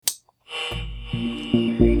Few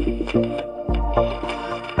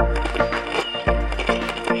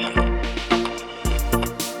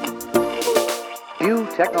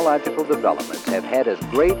technological developments have had as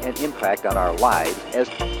great an impact on our lives as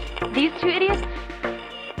these two idiots.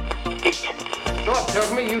 Doc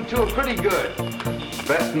tells me you two are pretty good.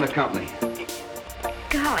 Best in the company.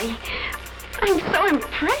 Golly, I'm so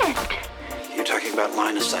impressed. You're talking about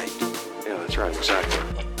line of sight. Yeah, that's right, exactly.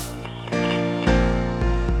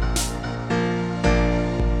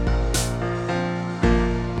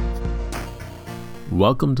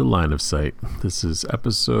 Welcome to Line of Sight. This is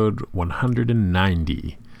episode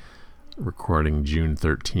 190, recording June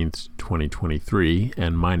 13th, 2023,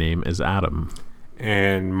 and my name is Adam.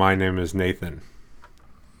 And my name is Nathan.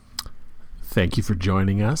 Thank you for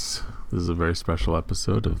joining us. This is a very special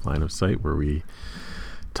episode of Line of Sight where we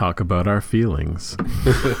talk about our feelings.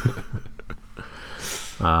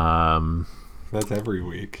 That's every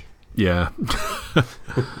week. Yeah.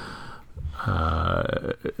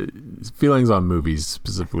 Feelings on movies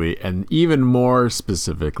specifically, and even more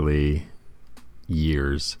specifically,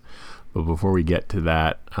 years. But before we get to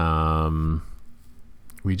that,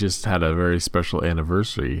 we just had a very special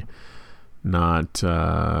anniversary. Not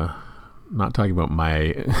talking about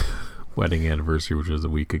my wedding anniversary, which was a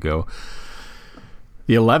week ago.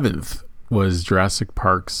 The 11th was Jurassic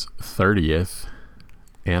Park's 30th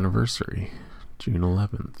anniversary, June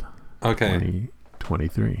 11th. Okay.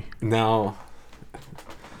 2023. Now,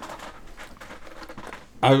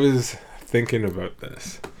 I was thinking about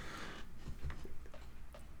this.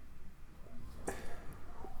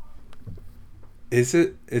 Is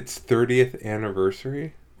it its 30th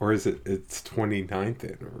anniversary, or is it its 29th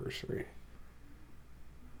anniversary?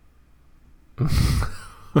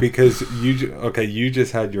 Because you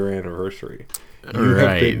just had your anniversary. You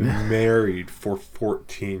have been married for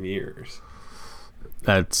 14 years.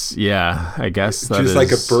 That's, yeah, I guess that just is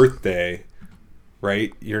like a birthday,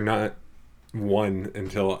 right? You're not one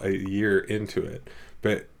until a year into it,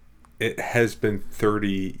 but it has been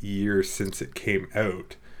 30 years since it came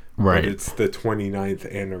out. Right. But it's the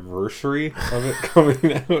 29th anniversary of it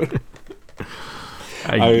coming out.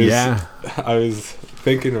 I was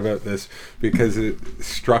thinking about this because it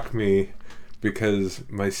struck me because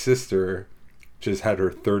my sister just had her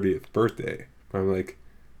 30th birthday. I'm like,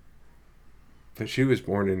 but she was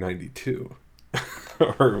born in 92.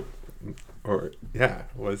 or yeah,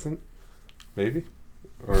 wasn't? Maybe?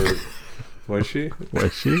 Or was she?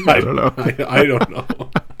 Was she? I don't know. I don't know.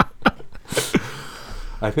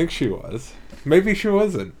 I think she was. Maybe she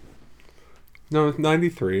wasn't. No,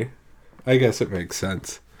 93. I guess it makes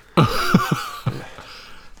sense.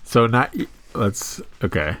 So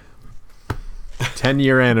okay.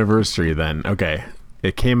 10-year anniversary then. Okay.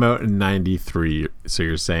 It came out in 93. So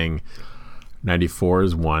you're saying 94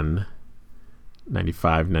 is 1,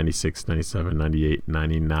 95, 96, 97, 98,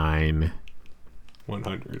 99,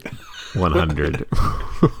 100. 100.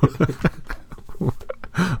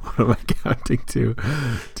 What am I counting to?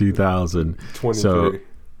 2000. 23. So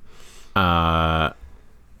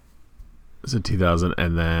 2000,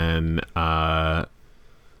 and then I'm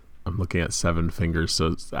looking at 7 fingers.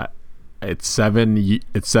 So it's 7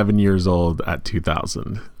 years old at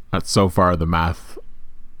 2000. That's so far the math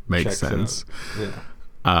makes sense.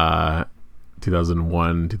 Yeah.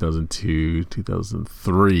 2001, 2002,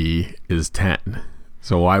 2003 is 10.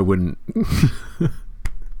 So why wouldn't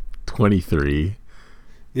 23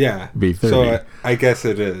 be 30? So I guess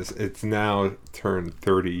it is. It's now turned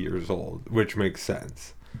 30 years old, which makes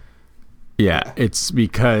sense. Yeah, it's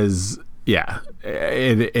because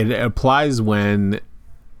it applies when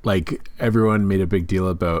like everyone made a big deal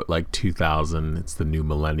about like 2000, it's the new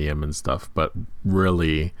millennium and stuff, but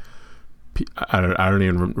really I don't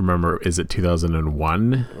even remember, is it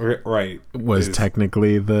 2001? Right. Was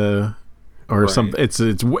technically the or something.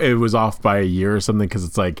 It was off by a year or something, because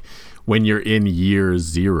it's like when you're in year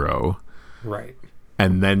 0, right,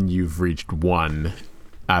 and then you've reached 1.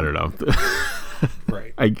 I don't know.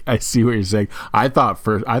 Right. I see what you're saying. I thought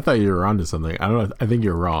you were onto something. I don't know. I think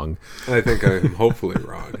you're wrong. I think I'm hopefully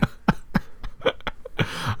wrong.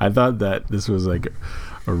 I thought that this was like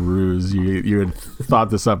a ruse. You had thought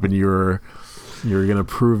this up and you were gonna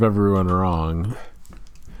prove everyone wrong.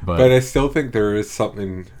 But I still think there is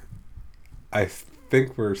something. I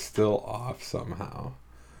think we're still off somehow.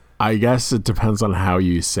 I guess it depends on how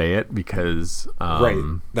you say it, because right,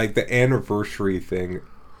 like the anniversary thing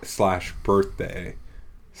 / birthday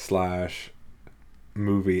 /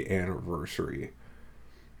 movie anniversary.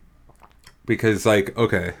 Because like,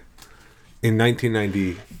 okay, in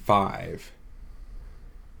 1995,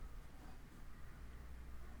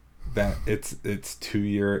 that it's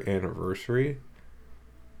 2-year anniversary.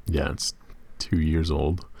 Yeah, it's 2 years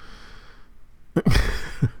old.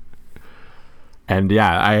 And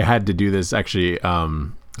yeah, I had to do this actually.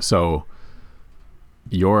 So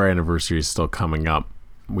your anniversary is still coming up.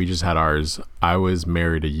 We just had ours. I was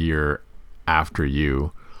married a year after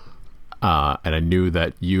you. And I knew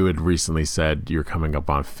that you had recently said you're coming up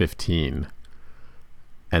on 15.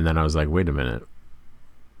 And then I was like, wait a minute.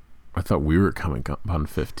 I thought we were coming up on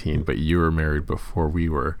 15, but you were married before we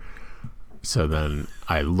were. So then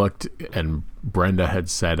I looked, and Brenda had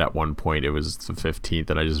said at one point it was the 15th,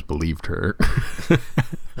 and I just believed her.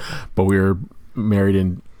 But we were married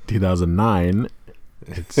in 2009.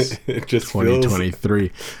 It's It just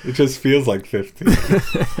 2023. It just feels like 15.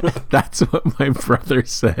 That's what my brother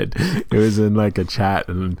said. It was in like a chat,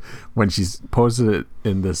 and when she posted it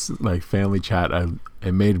in this like family chat,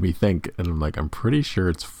 it made me think, and I'm like, I'm pretty sure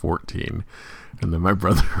it's 14. And then my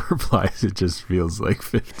brother replies, it just feels like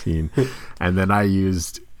 15. And then I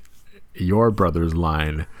used your brother's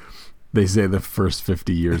line. They say the first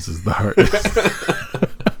 50 years is the hardest.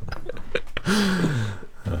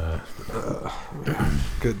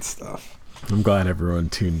 Good stuff. I'm glad everyone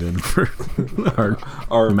tuned in for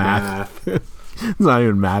Our math. It's not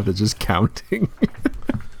even math, it's just counting.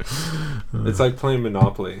 It's like playing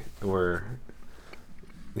Monopoly, where,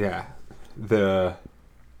 yeah,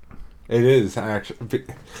 it is actually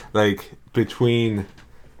like between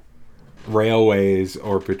railways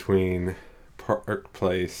or between Park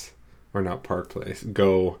Place, or not Park Place,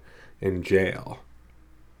 Go and jail.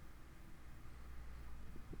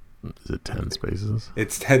 Is it 10 spaces?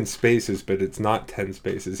 It's 10 spaces, but it's not 10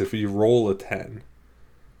 spaces. If you roll a 10,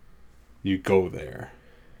 you go there.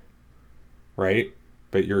 Right?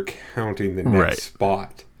 But you're counting the next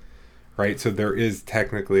spot. Right? So there is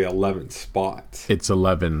technically 11 spots. It's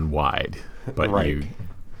 11 wide, but right.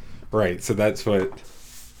 Right. So that's what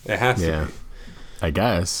it has to be. I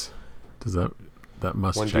guess. Does that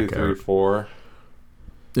must 1, check 2, 3, out. 4.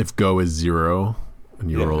 If Go is 0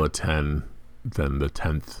 and you Yeah. roll a 10, then the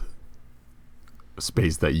 10th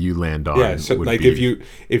space that you land on. Yeah, so would like be,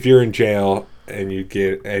 if you're in jail and you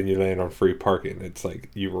land on free parking, it's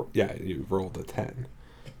like you rolled a 10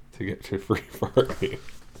 to get to free parking.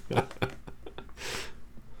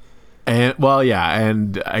 And well, yeah,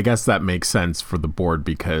 and I guess that makes sense for the board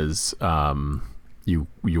because you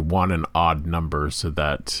want an odd number so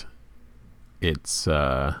that it's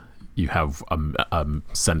you have a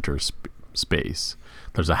center space.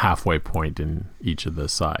 There's a halfway point in each of the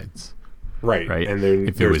sides. Right. And then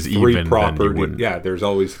if it was even, then you wouldn't. Yeah, there's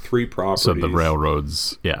always 3 properties. So the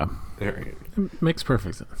railroads, yeah. Right. It makes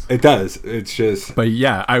perfect sense. It does. It's just... But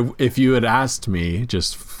yeah, if you had asked me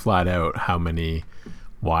just flat out how many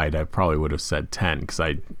wide, I probably would have said 10 because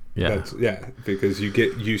because you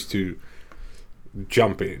get used to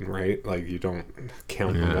jumping, right? Like you don't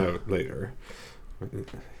count them out later.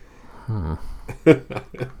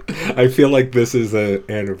 I feel like this is an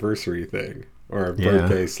anniversary thing or a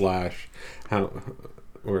birthday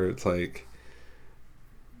 / where it's like,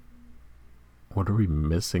 what are we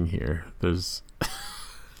missing here? There's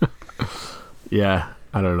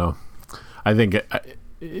I don't know. I think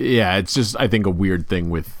it's just I think a weird thing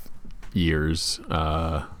with years,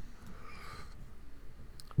 but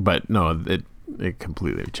no, it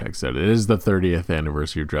completely checks out. It is the 30th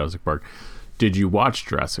anniversary of Jurassic Park. Did you watch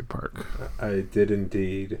Jurassic Park? I did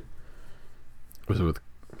indeed. Was it with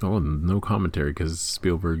no commentary because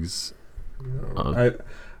Spielberg's? No,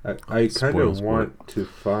 I kind of spoils want to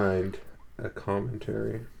find a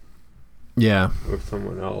commentary. Yeah, With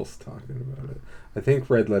someone else talking about it. I think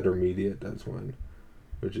Red Letter Media does one,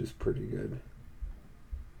 which is pretty good.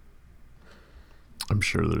 I'm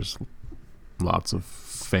sure there's lots of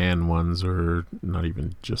fan ones, or not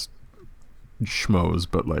even just schmoes,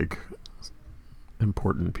 but like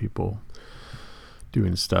important people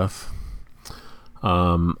doing stuff.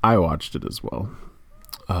 I watched it as well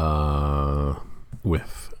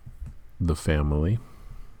with the family.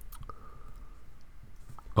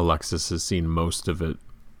 Alexis has seen most of it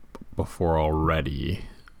before already,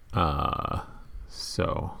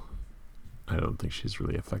 so I don't think she's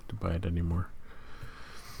really affected by it anymore.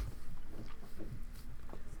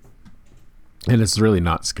 And it's really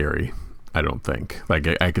not scary, I don't think. Like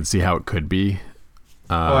I could see how it could be.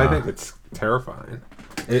 I think it's terrifying.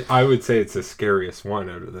 I would say it's the scariest one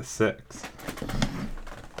out of the 6.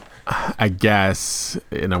 I guess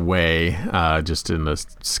in a way, just in a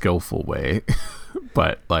skillful way.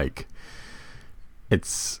 But like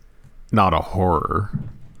it's not a horror.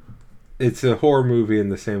 It's a horror movie in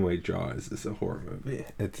the same way Jaws is a horror movie.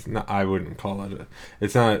 It's not. I wouldn't call it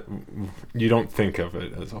it's not. You don't think of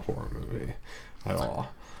it as a horror movie at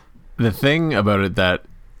all. The thing about it that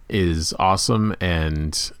is awesome,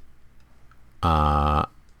 and not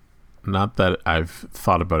that I've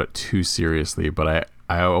thought about it too seriously, but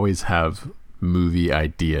I always have movie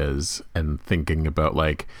ideas and thinking about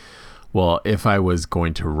like, well, if I was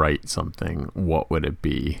going to write something, what would it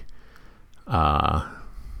be?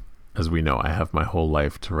 As we know, I have my whole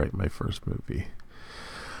life to write my first movie.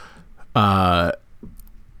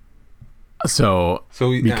 So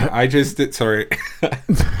I just did. Sorry.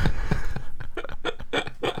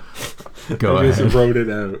 Go I ahead. just wrote it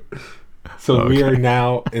out. So we are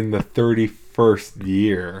now in the 31st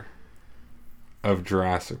year of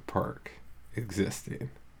Jurassic Park existing.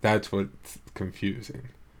 That's what's confusing.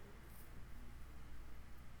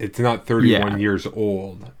 It's not 31 years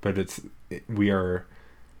old, but we are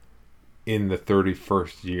in the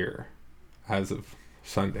 31st year as of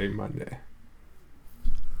Sunday, Monday.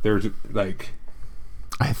 There's like...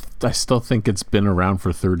 I still think it's been around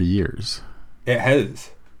for 30 years. It has.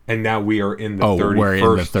 And now we are in the 31st. We're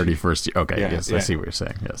in the 31st year. Okay, Yeah, yes, yeah. I see what you're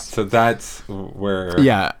saying, yes. So that's where...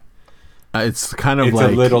 Yeah, it's kind of it's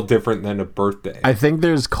like... a little different than a birthday. I think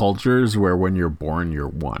there's cultures where when you're born, you're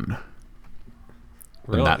one.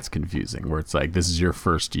 Really? And that's confusing, where it's like, this is your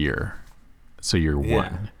first year, so you're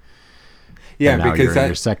one. Yeah, and now because you're in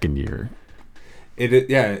your second year. It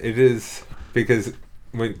is, because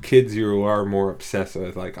when kids, you are more obsessed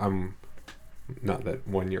with, like, I'm, not that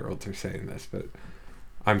 1-year-olds are saying this, but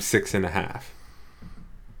I'm 6.5,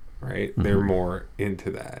 right? Mm-hmm. They're more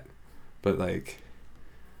into that. But like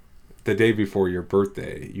the day before your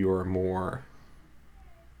birthday, you are more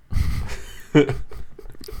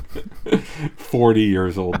 40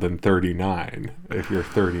 years old than 39 if you're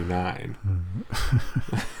 39.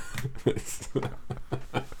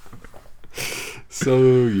 So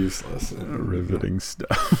useless. Riveting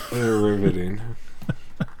stuff. Riveting.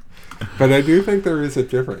 But I do think there is a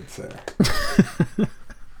difference there.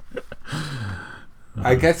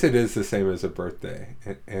 I guess it is the same as a birthday.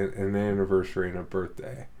 An anniversary and a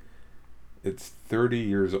birthday. It's 30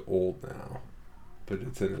 years old now, but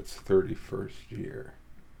it's in its 31st year.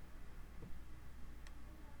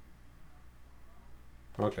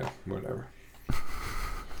 Okay, whatever.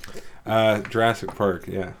 Jurassic Park,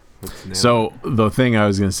 yeah. So the thing I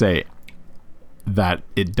was going to say, that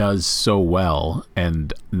it does so well,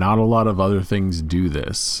 and not a lot of other things do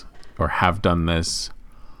this or have done this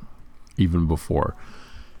even before,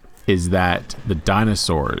 is that the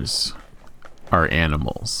dinosaurs are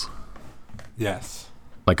animals. Yes.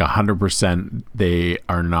 Like 100%, they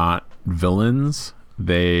are not villains.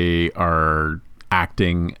 They are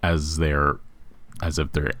acting as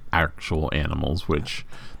if they're actual animals, which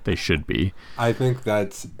they should be. I think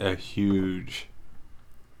that's a huge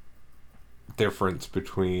difference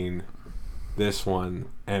between this one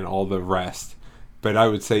and all the rest. But I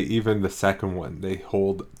would say even the second one, they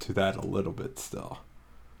hold to that a little bit still.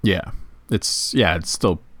 Yeah. It's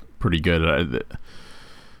still pretty good.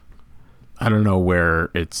 I don't know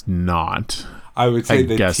where it's not. I would say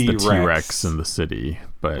the guess T-Rex. the T-Rex in the city,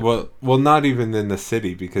 but well, not even in the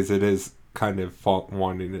city, because it is kind of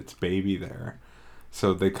wanting its baby there.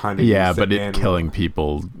 So they kind of but it killing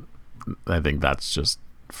people, I think that's just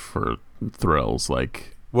for thrills.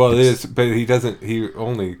 Like, well, it is, but he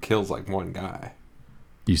only kills like one guy.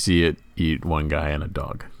 You see it eat one guy and a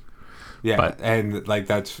dog. Yeah, and like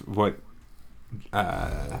that's what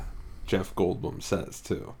Jeff Goldblum says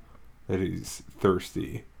too, that he's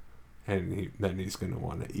thirsty, and then he's going to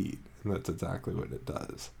want to eat, and that's exactly what it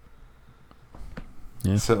does.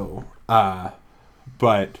 Yeah. So,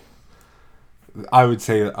 but I would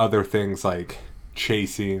say other things like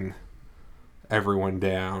chasing everyone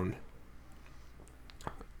down,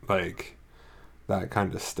 like that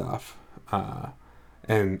kind of stuff.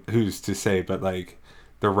 And who's to say, but like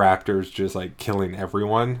the raptors just like killing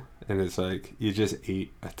everyone, and it's like you just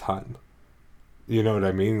ate a ton. You know what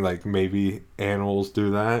I mean? Like maybe animals do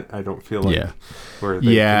that. I don't feel like where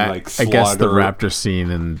they can like slaughter. I guess the raptor scene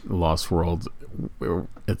in Lost World,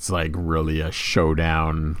 it's like really a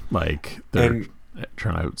showdown. Like they're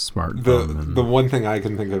trying to outsmart them. The one thing I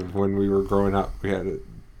can think of when we were growing up, we had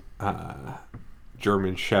a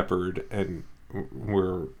German Shepherd, and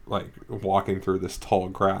we're like walking through this tall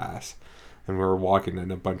grass, and we were walking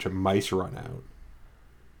and a bunch of mice run out,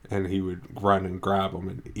 and he would run and grab them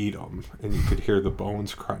and eat them, and you could hear the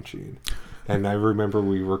bones crunching. And I remember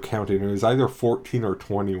we were counting, it was either 14 or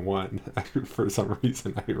 21. For some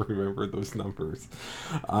reason I remember those numbers.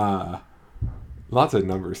 Lots of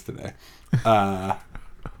numbers today. But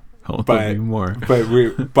more.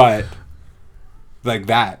 but like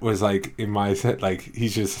that was like in my head, like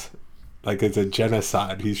he's just like, it's a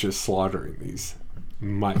genocide. He's just slaughtering these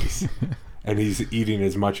mice, and he's eating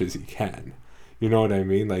as much as he can. You know what I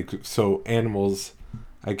mean? Like, so animals,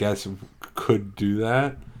 I guess, could do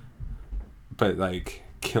that, but like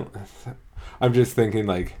I'm just thinking,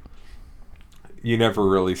 like, you never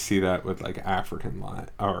really see that with like African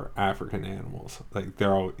animals. Like,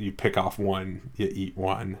 they're all, you pick off one, you eat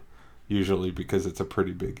one, usually because it's a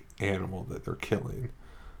pretty big animal that they're killing,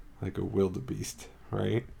 like a wildebeest,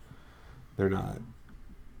 right? They're not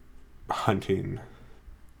hunting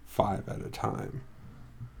 5 at a time.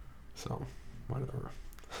 So whatever.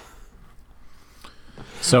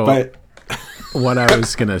 So But what I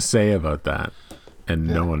was gonna say about that, and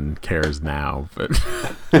no one cares now, but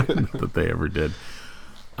that they ever did.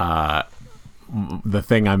 The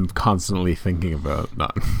thing I'm constantly thinking about,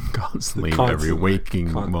 not constantly, every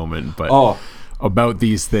waking moment, but about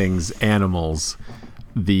these things, animals.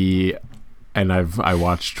 I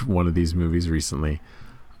watched one of these movies recently.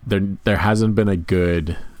 There hasn't been a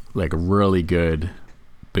good, like a really good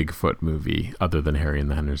Bigfoot movie other than Harry and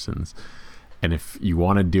the Hendersons. And if you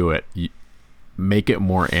want to do it, make it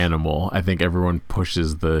more animal. I think everyone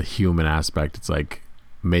pushes the human aspect. It's like,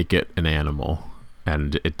 make it an animal,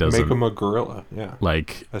 and it doesn't make them a gorilla. Yeah,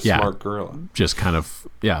 like smart gorilla. Just kind of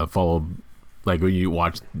follow, like when you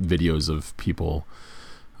watch videos of people,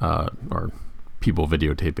 or people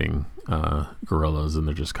videotaping gorillas, and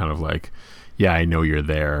they're just kind of like, yeah, I know you're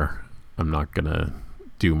there. I'm not gonna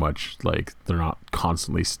do much. Like, they're not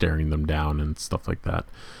constantly staring them down and stuff like that.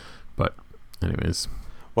 But anyways,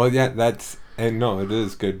 well, yeah, it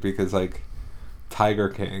is good because, like, Tiger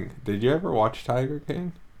King. Did you ever watch Tiger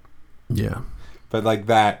King? Yeah. But like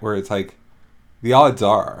that, where it's like, the odds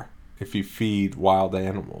are, if you feed wild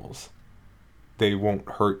animals, they won't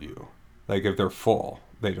hurt you. Like, if they're full,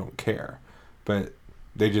 they don't care. But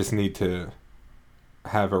they just need to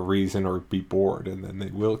have a reason or be bored, and then they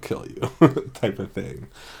will kill you, type of thing.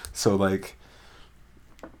 So, like,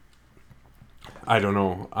 I don't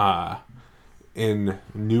know, in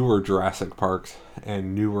newer Jurassic Parks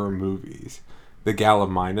and newer movies, the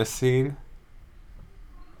Gallimimus scene,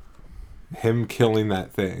 him killing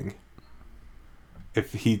that thing,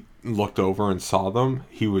 if he looked over and saw them,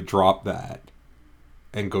 he would drop that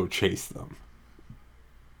and go chase them.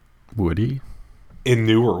 Would he? In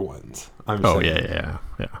newer ones, I'm saying. Yeah.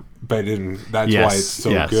 But that's why it's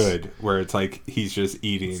so good, where it's like he's just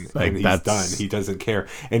eating, like, and he's done. He doesn't care.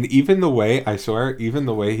 And even the way, I swear,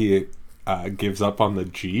 he gives up on the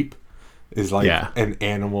Jeep is like an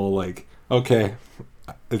animal, like, okay,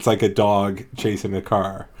 it's like a dog chasing a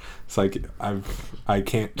car. It's like, I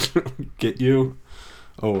can't get you.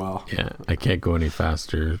 Oh well. Yeah, I can't go any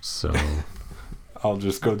faster, so I'll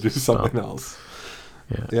just go do something else.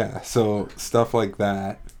 Yeah. So stuff like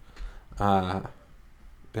that. Yeah.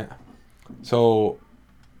 So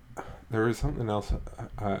there was something else.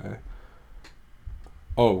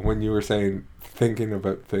 When you were saying thinking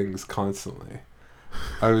about things constantly,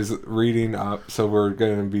 I was reading up. So we're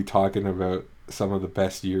going to be talking about some of the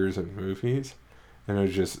best years in movies, and I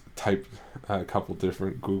just typed a couple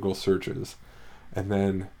different Google searches, and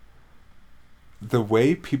then the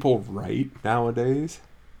way people write nowadays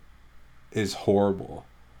is horrible,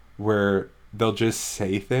 where they'll just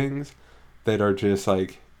say things that are just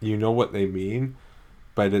like, you know what they mean,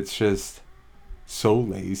 but it's just so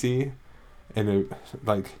lazy, and it's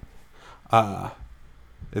like,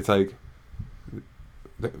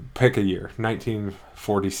 pick a year,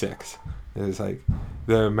 1946. It's like,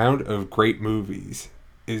 the amount of great movies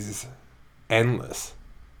is endless.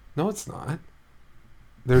 No, it's not.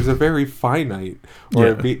 There's a very finite, or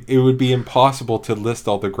it would be impossible to list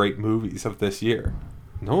all the great movies of this year.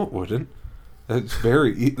 No, it wouldn't. That's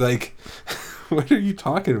very, like, what are you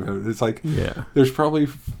talking about? It's like, there's probably,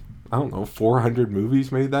 I don't know, 400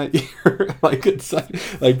 movies made that year. Like, it's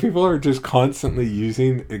like people are just constantly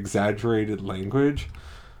using exaggerated language,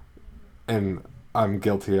 and I'm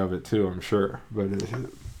guilty of it too, I'm sure. But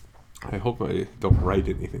I hope I don't write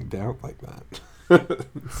anything down like that.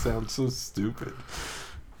 It sounds so stupid.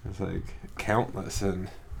 It's like countless, and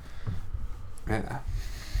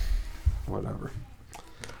whatever.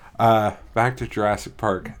 Back to Jurassic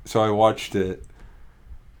Park. So I watched it.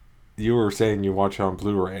 You were saying you watched it on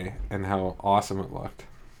Blu-ray and how awesome it looked.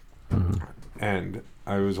 Mm-hmm. And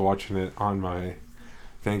I was watching it on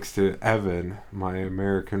thanks to Evan, my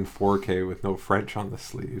American 4K with no French on the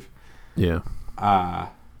sleeve. Yeah. A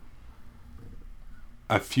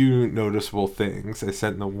few noticeable things. I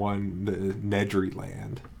sent the Nedry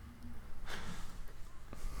Land.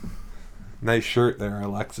 Nice shirt there,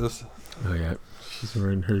 Alexis. Oh yeah, she's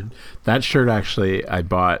wearing that shirt. Actually, I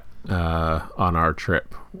bought on our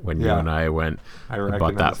trip when you and I went. I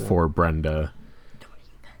bought that for Brenda,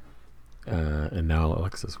 And now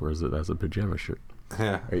Alexis wears it as a pajama shirt.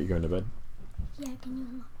 Yeah. Are you going to bed? Yeah, can you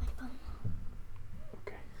unlock my phone?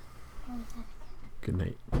 Okay. What was that? Good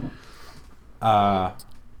night.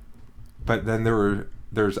 But then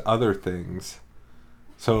there's other things.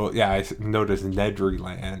 So yeah, I noticed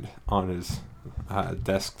Nedryland on his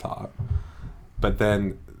desktop. But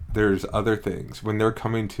then there's other things when they're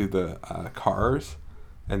coming to the cars,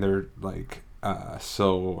 and they're like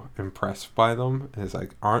so impressed by them. It's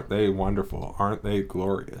like, aren't they wonderful? Aren't they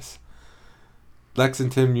glorious? Lex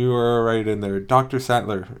and Tim, you are right in there. Dr.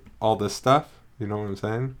 Sattler, all this stuff. You know what I'm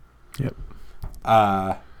saying? Yep.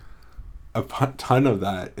 A ton of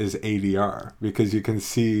that is ADR because you can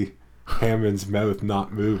see Hammond's mouth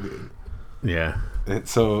not moving. Yeah. And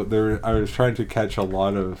so I was trying to catch a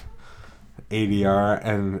lot of ADR,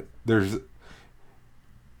 and there's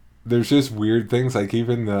just weird things, like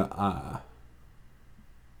even the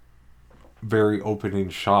very opening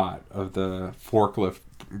shot of the forklift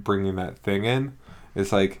bringing that thing in.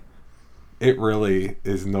 It's like, it really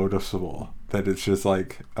is noticeable that it's just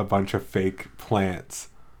like a bunch of fake plants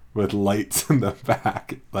with lights in the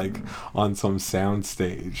back, like on some sound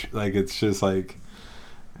stage. Like, it's just like,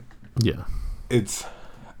 Yeah. it's,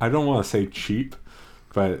 I don't want to say cheap,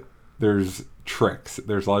 but there's tricks.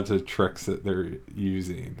 There's lots of tricks that they're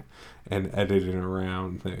using and editing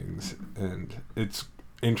around things. And it's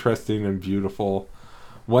interesting and beautiful.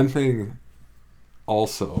 One thing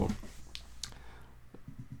also,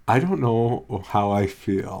 I don't know how I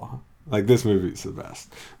feel. Like, this movie's the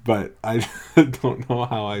best, but I don't know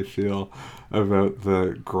how I feel about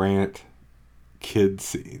the Grant kid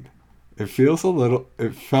scene. It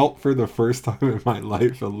felt for the first time in my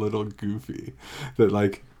life a little goofy. That,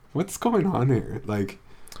 like, what's going on here? Like,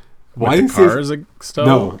 why With is the cars like,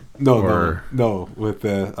 still? No, with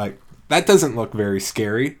the, like, that doesn't look very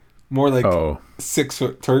scary. More like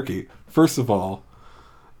 6-foot turkey. First of all,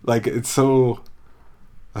 like, it's so,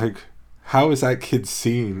 like, how is that kid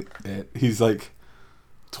seeing it? He's like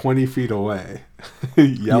 20 feet away,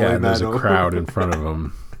 yelling yeah, there's at a him. crowd in front of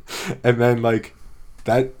him. And then, like,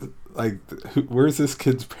 that, like, where's this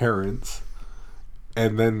kid's parents?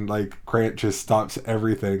 And then, like, Grant just stops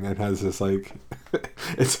everything and has this, like,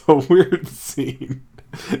 it's a weird scene.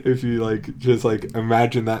 If you, like, just, like,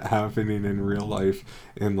 imagine that happening in real life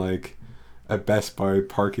in, like, a Best Buy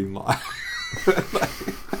parking lot.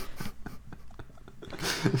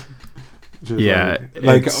 Yeah,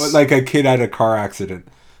 like a kid at a car accident.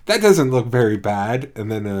 That doesn't look very bad.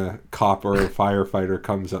 And then a cop or a firefighter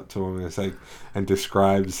comes up to him and it's like, and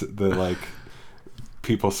describes the, like,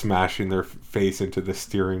 people smashing their face into the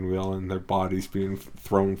steering wheel and their bodies being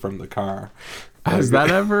thrown from the car. Has that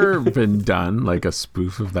ever been done, like a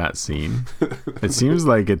spoof of that scene? It seems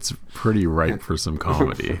like it's pretty ripe for some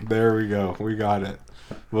comedy. There we go. We got it.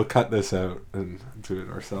 We'll cut this out and do it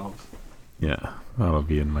ourselves. Yeah, that'll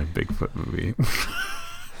be in my Bigfoot movie.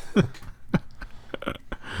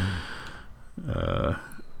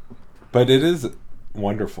 But it is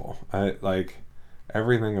wonderful. I like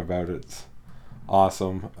everything about it's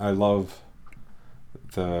awesome. I love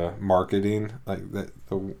the marketing, like the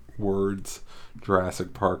words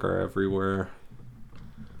Jurassic Park are everywhere.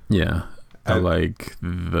 Yeah, I like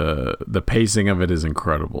the pacing of it is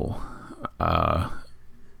incredible.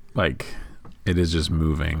 Like, it is just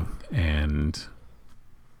moving and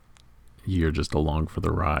you're just along for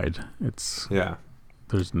the ride. It's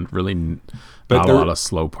there's really not a lot of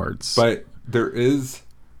slow parts, but there is,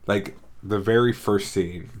 like, the very first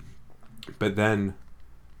scene, but then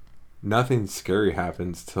nothing scary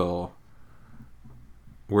happens till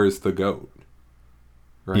where's the goat,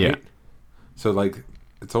 right? Yeah. So, like,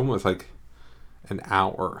 it's almost like an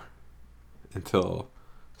hour until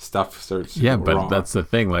stuff starts to go but wrong. That's the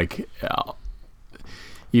thing, like,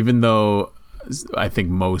 even though I think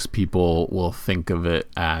most people will think of it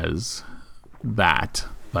as that,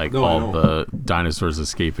 like, all the dinosaurs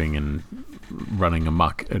escaping and running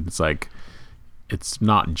amok, it's like, it's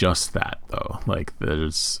not just that though. Like,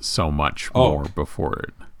 there's so much more before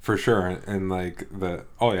it, for sure. And like that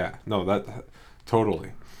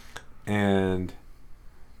totally. And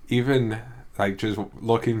even, like, just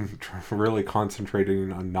looking, really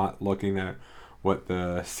concentrating on not looking at what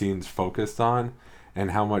the scene's focused on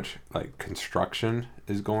and how much, like, construction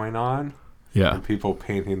is going on. Yeah. And people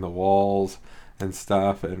painting the walls and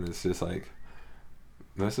stuff. And it's just like,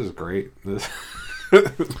 this is great. This.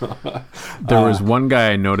 There was one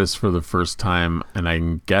guy I noticed for the first time, and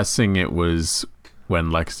I'm guessing it was when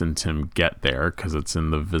Lex and Tim get there, because it's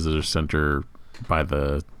in the visitor center by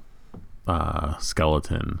the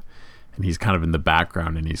skeleton, and he's kind of in the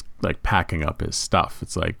background and he's, like, packing up his stuff.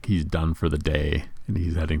 It's like he's done for the day and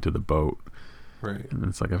he's heading to the boat. Right. And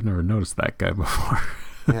it's like, I've never noticed that guy before.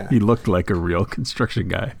 Yeah. He looked like a real construction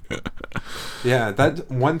guy. Yeah, that's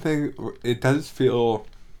one thing. It does feel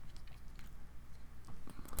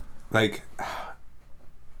like,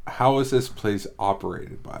 how is this place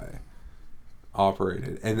operated?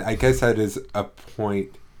 And I guess that is a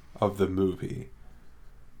point of the movie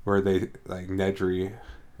where they, like, Nedry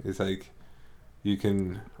is like, you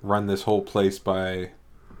can run this whole place by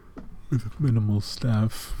With minimal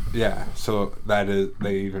staff. Yeah, so that is,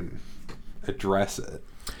 they even address it.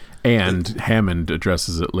 And Hammond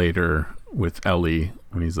addresses it later with Ellie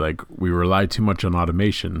when he's like, we rely too much on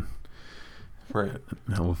automation. Right.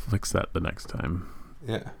 Now we'll fix that the next time.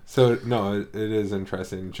 Yeah. So, no, it is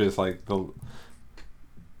interesting. Just like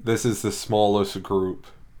this is the smallest group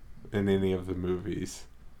in any of the movies.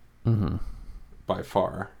 Mm-hmm. By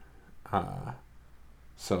far.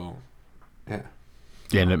 So, yeah.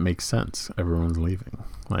 Yeah, and it makes sense. Everyone's leaving.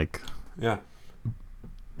 Like, Yeah.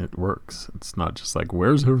 it works. It's not just like,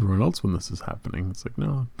 where's everyone else when this is happening? It's like,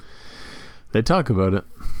 no. They talk about it.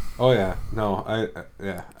 Oh, yeah. No,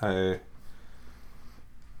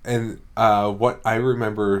 and what I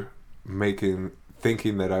remember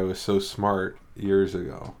thinking that I was so smart years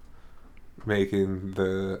ago, making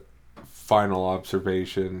the final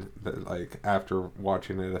observation that, like, after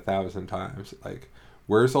watching it 1,000 times, like,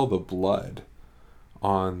 where's all the blood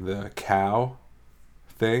on the cow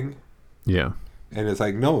thing? Yeah. And it's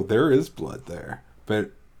like, no, there is blood there.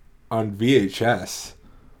 But on VHS,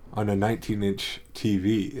 on a 19-inch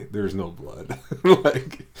TV, there's no blood.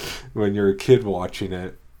 Like, when you're a kid watching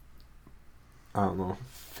it, I don't know,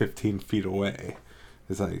 15 feet away.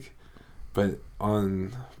 It's like, but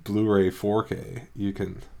on Blu-ray 4K, you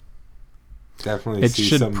can definitely It see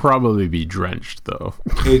should some... probably be drenched, though.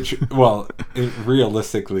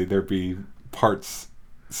 Realistically, there'd be parts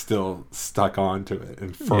still stuck onto it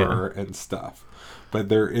and fur and stuff. But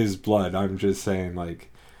there is blood. I'm just saying,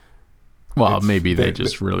 like... Well, maybe they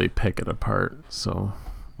just really pick it apart, so...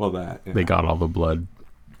 Well, that... Yeah. They got all the blood.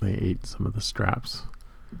 They ate some of the straps.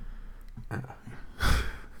 Yeah.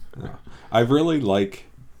 I really like...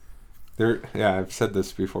 I've said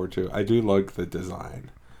this before, too. I do like the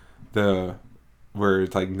design. Where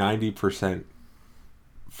it's like 90%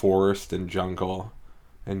 forest and jungle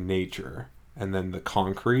and nature. And then the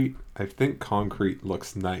concrete. I think concrete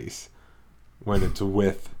looks nice when it's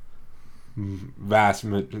with vast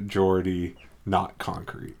majority not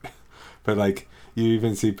concrete. But, like, you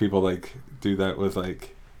even see people, like, do that with,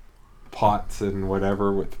 like, pots and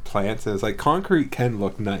whatever with plants. And it's like, concrete can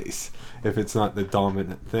look nice if it's not the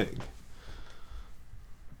dominant thing.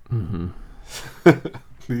 Mm-hmm.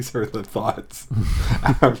 These are the thoughts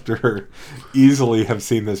after easily have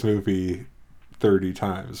seen this movie 30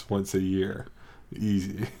 times once a year.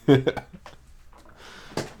 Easy.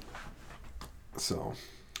 So,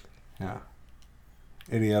 yeah.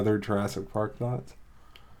 Any other Jurassic Park thoughts?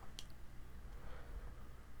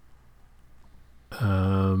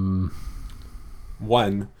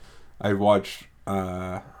 One, I watched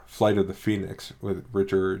Flight of the Phoenix with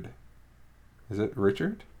Richard. Is it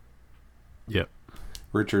Richard? Yep.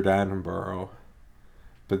 Richard Attenborough.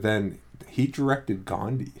 But then he directed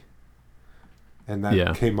Gandhi. And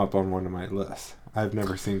that came up on one of my lists. I've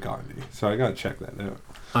never seen Gandhi, so I gotta check that out.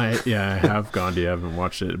 I have Gandhi. I haven't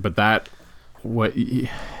watched it, but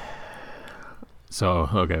so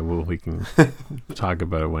okay, well, we can talk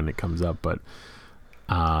about it when it comes up. But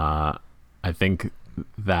I think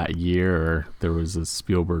that year there was a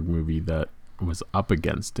Spielberg movie that was up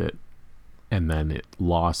against it, and then it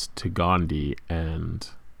lost to Gandhi, and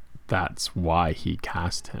that's why he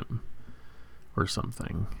cast him or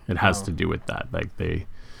something. It has to do with that. Like,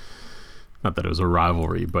 not that it was a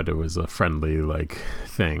rivalry, but it was a friendly, like,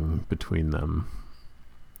 thing between them.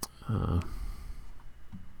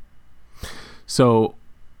 So,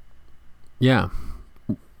 yeah,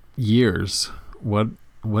 years. What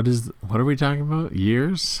are we talking about?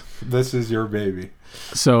 Years? This is your baby.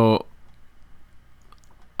 So,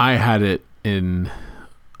 I had it in,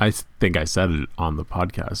 I think I said it on the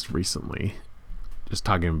podcast recently, just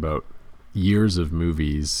talking about years of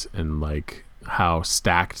movies and, like, how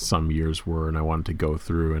stacked some years were, and I wanted to go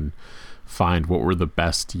through and find what were the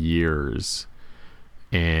best years.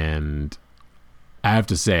 And I have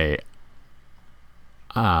to say,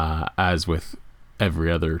 as with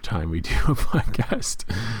every other time we do a podcast,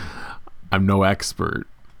 I'm no expert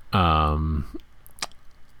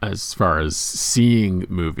as far as seeing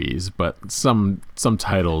movies, but some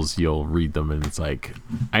titles you'll read them and it's like,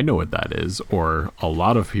 I know what that is, or a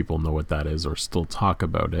lot of people know what that is, or still talk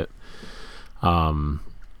about it. I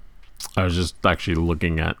was just actually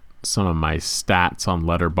looking at some of my stats on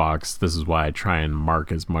Letterboxd. This is why I try and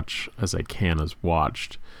mark as much as I can as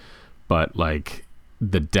watched. But like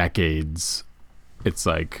the decades, it's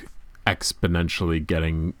like exponentially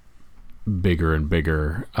getting bigger and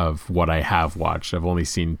bigger of what I have watched. I've only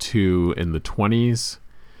seen 2 in the 20s,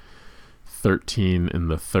 13 in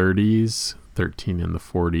the 30s, 13 in the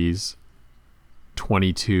 40s,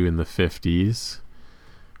 22 in the 50s,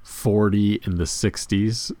 40 in the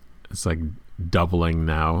 60s. It's like doubling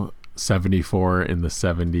now. 74 in the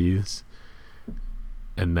 70s,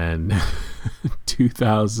 and then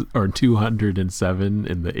 2000 or 207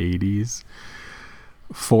 in the 80s,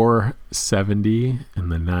 470 in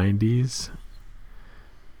the 90s,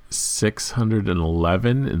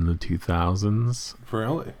 611 in the 2000s.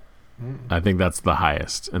 Really? I think that's the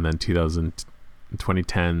highest. And then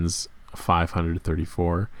 2010s,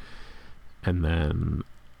 534, and then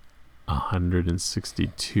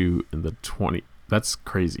 162 in the 20. That's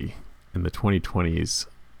crazy. In the 2020s,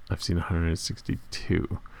 I've seen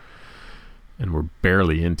 162, and we're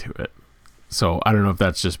barely into it. So I don't know if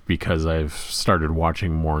that's just because I've started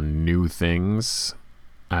watching more new things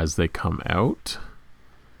as they come out.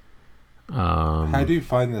 How do you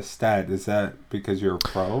find the stat? Is that because you're a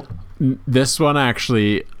pro? This one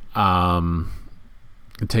actually,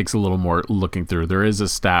 it takes a little more looking through. There is a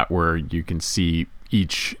stat where you can see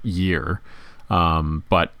each year,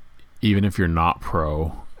 but even if you're not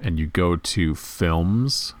pro and you go to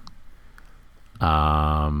films,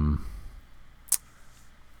 so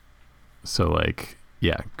like,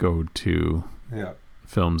 yeah, go to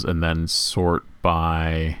films and then sort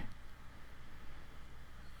by,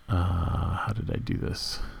 how did I do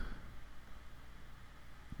this?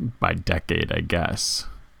 By decade, I guess.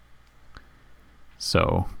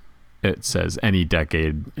 So it says any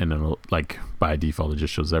decade, and it'll, like, by default, it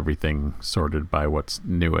just shows everything sorted by what's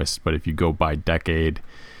newest. But if you go by decade,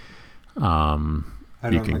 I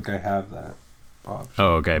don't think I have that option.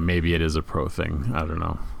 Oh, okay. Maybe it is a pro thing. I don't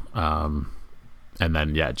know. And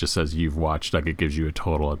then, yeah, it just says you've watched, like, it gives you a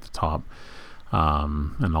total at the top,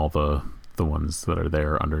 and all the ones that are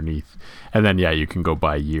there underneath. And then, yeah, you can go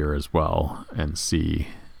by year as well and see.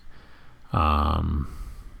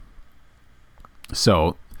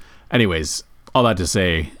 So anyways, all that to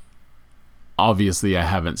say, obviously I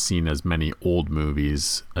haven't seen as many old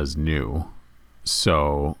movies as new,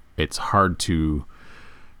 so it's hard to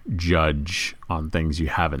judge on things you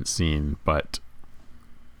haven't seen. But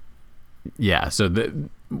yeah, so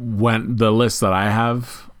when the list that I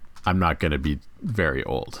have, I'm not going to be very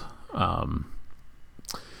old,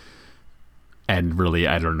 and really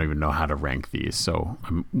I don't even know how to rank these, so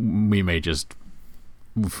we may just,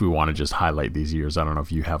 if we want to just highlight these years. I don't know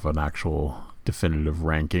if you have an actual definitive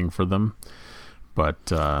ranking for them,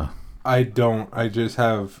 but I don't. I just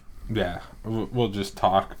have, we'll just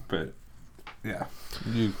talk, but yeah,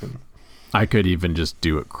 you can. I could even just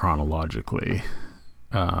do it chronologically.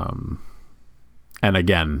 And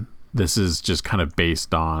again, this is just kind of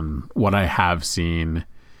based on what I have seen,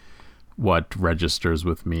 what registers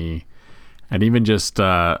with me, and even just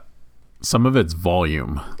some of its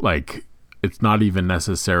volume. Like, it's not even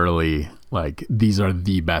necessarily like these are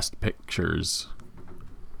the best pictures,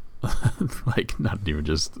 like not even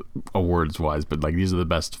just awards wise, but like these are the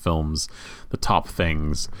best films, the top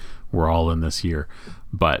things were all in this year,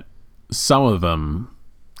 but some of them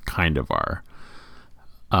kind of are.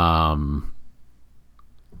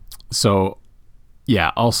 So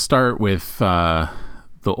yeah, I'll start with the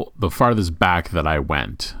farthest back that I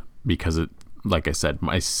went, because it, like I said,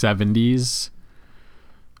 my 70s,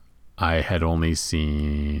 I had only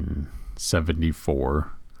seen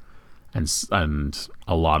 74, and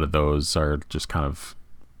a lot of those are just kind of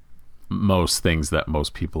most things that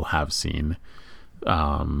most people have seen.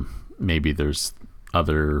 Maybe there's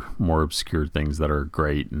other more obscure things that are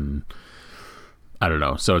great, and I don't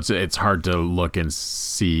know. So it's hard to look and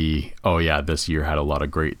see, oh yeah, this year had a lot of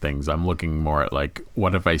great things. I'm looking more at like,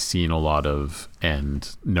 what have I seen a lot of and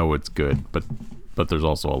know it's good, but there's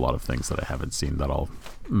also a lot of things that I haven't seen that I'll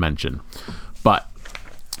mention. But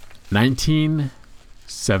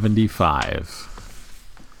 1975.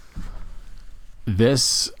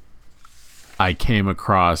 This I came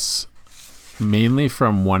across mainly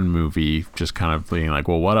from one movie, just kind of being like,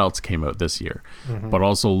 well, what else came out this year? Mm-hmm. But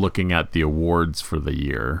also looking at the awards for the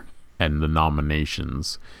year and the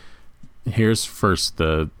nominations. Here's first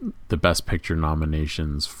the Best Picture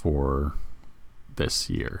nominations for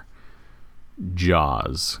this year.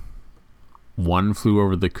 Jaws, One Flew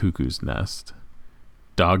Over the Cuckoo's Nest,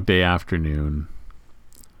 Dog Day Afternoon,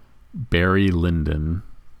 Barry Lyndon,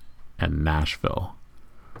 and Nashville.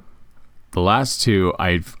 The last two,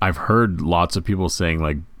 I've heard lots of people saying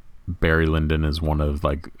like Barry Lyndon is one of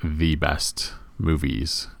like the best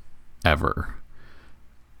movies ever.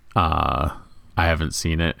 I haven't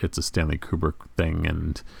seen it. It's a Stanley Kubrick thing,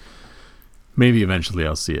 and maybe eventually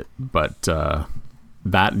I'll see it. But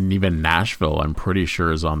that, and even Nashville, I'm pretty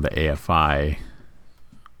sure is on the AFI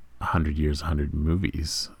 100 Years, 100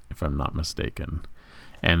 Movies, if I'm not mistaken.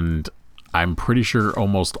 And I'm pretty sure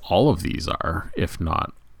almost all of these are, if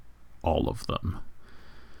not all of them,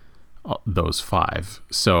 those 5.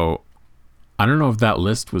 So I don't know if that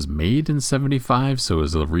list was made in 75, so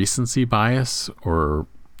is a recency bias, or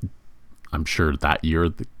I'm sure that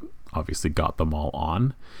year obviously got them all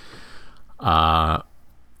on. But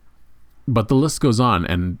the list goes on,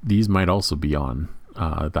 and these might also be on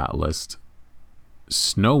that list.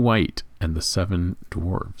 Snow White and the Seven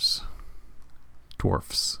Dwarfs.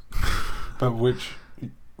 But which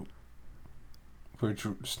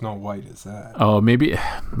Snow White is that? Oh, maybe.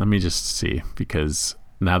 Let me just see, because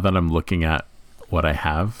now that I'm looking at what I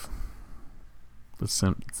have, that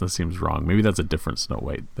seems wrong. Maybe that's a different Snow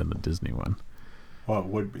White than the Disney one. Well, it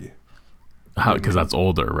would be. How? Because that's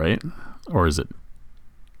older, right? Or is it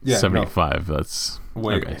 75? No. That's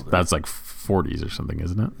way okay. older. That's like 40s or something,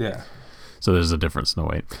 isn't it? Yeah. So there's a different Snow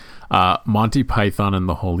White. Monty Python and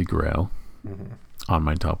the Holy Grail on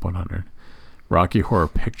my top 100. Rocky Horror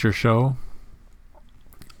Picture Show.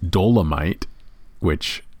 Dolomite,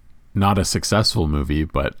 which not a successful movie,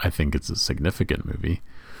 but I think it's a significant movie.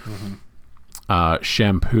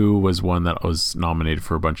 Shampoo was one that was nominated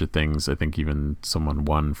for a bunch of things. I think even someone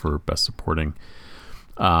won for Best Supporting.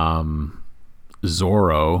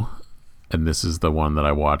 Zorro, and this is the one that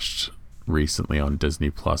I watched recently on Disney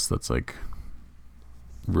Plus that's like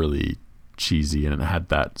really cheesy, and it had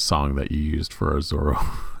that song that you used for our Zorro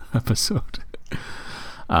episode.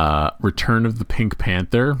 Return of the Pink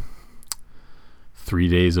Panther, 3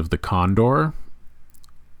 Days of the Condor,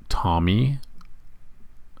 Tommy,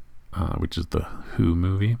 which is the Who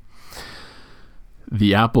movie,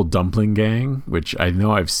 The Apple Dumpling Gang, which I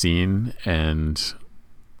know I've seen, and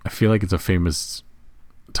I feel like it's a famous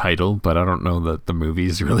title, but I don't know that the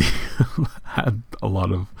movies really had a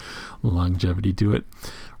lot of longevity to it.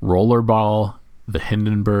 Rollerball, The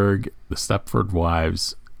Hindenburg, The Stepford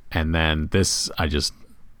Wives, and then this I just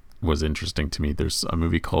was interesting to me. There's a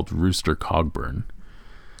movie called Rooster Cogburn.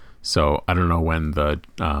 So I don't know when the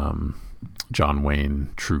John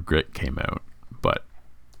Wayne True Grit came out, but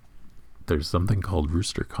there's something called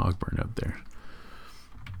Rooster Cogburn out there.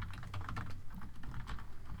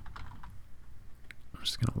 I'm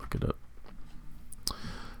just gonna look it up.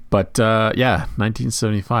 But yeah,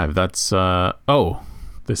 1975. That's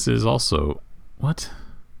this is also what?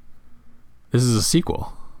 This is a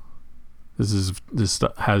sequel. This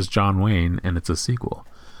has John Wayne, and it's a sequel,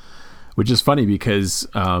 which is funny because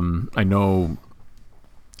I know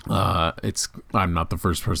I'm not the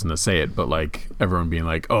first person to say it, but like everyone being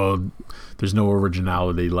like, oh, there's no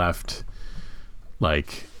originality left,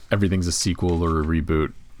 like everything's a sequel or a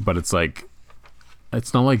reboot. But it's like,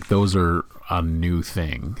 it's not like those are a new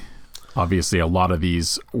thing. Obviously a lot of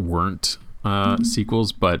these weren't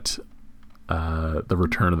sequels, but The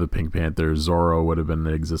Return of the Pink Panther, Zorro would have been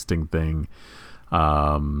the existing thing.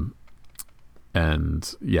 And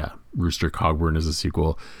yeah, Rooster Cogburn is a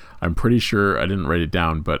sequel. I'm pretty sure, I didn't write it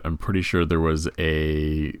down, but I'm pretty sure there was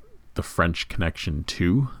The French Connection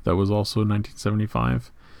 2 that was also in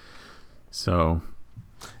 1975. So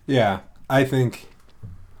yeah, I think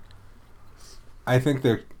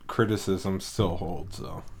the criticism still holds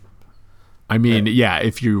though. I mean, yeah,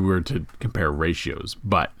 if you were to compare ratios,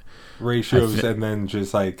 but and then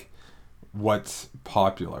just like what's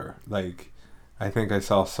popular. Like I think I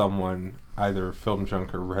saw someone, either Film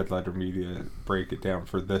Junk or Red Letter Media, break it down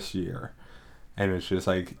for this year, and it's just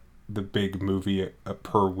like the big movie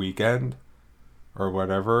per weekend or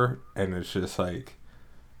whatever, and it's just like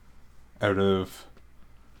out of,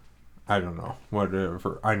 I don't know,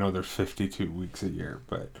 whatever, I know there's 52 weeks a year,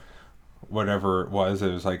 but whatever it was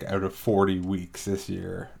like out of 40 weeks this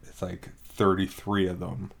year, it's like 33 of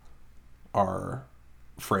them are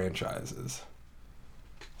franchises.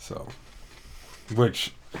 So,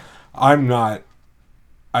 which I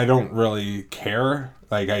don't really care.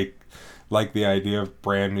 Like, I like the idea of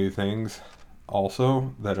brand new things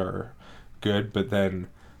also that are good, but then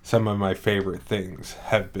some of my favorite things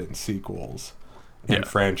have been sequels and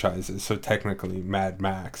franchises. So technically Mad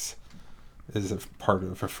Max is a part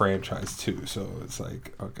of a franchise too. So it's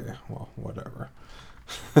like, okay, well, whatever.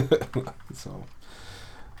 So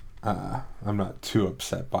I'm not too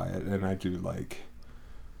upset by it, and I do like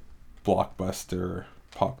blockbuster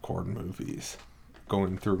popcorn movies.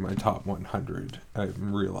 Going through my top 100,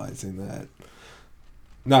 I'm realizing that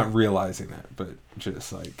not realizing it, but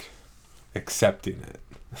just like accepting it.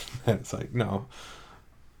 And it's like, no,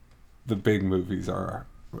 the big movies are,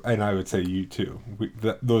 and I would say you too.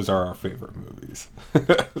 Those are our favorite movies.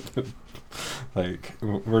 Like,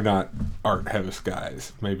 we're not art house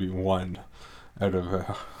guys. Maybe one out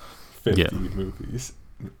of 50 movies,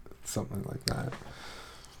 something like that.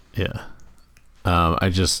 Yeah.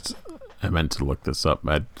 I meant to look this up.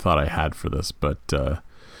 I thought I had for this, but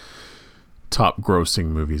top grossing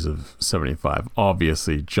movies of 75.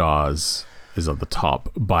 Obviously, Jaws is at the top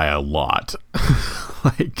by a lot.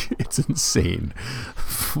 Like, it's insane.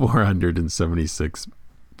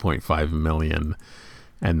 476.5 million.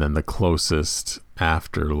 And then the closest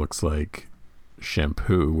after looks like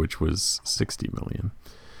Shampoo, which was 60 million.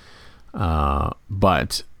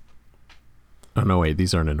 But, oh no, wait,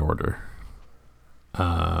 these aren't in order.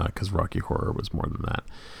 Because Rocky Horror was more than that.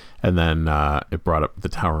 And then it brought up The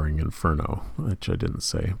Towering Inferno, which I didn't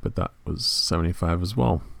say, but that was 75 as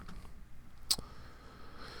well.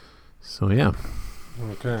 So, yeah.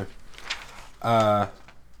 Okay.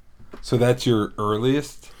 So that's your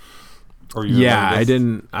earliest? Or your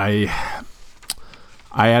latest? I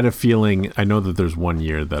had a feeling, I know that there's one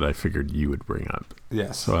year that I figured you would bring up.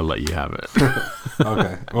 Yes. So I'll let you have it.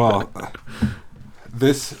 Okay. Well,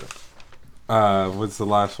 this was the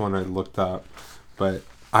last one I looked up, but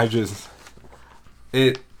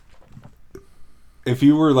if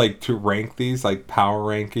you were like to rank these, like power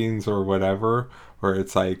rankings or whatever, where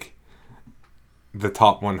it's like the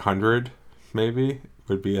top 100 maybe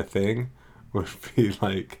would be a thing, would be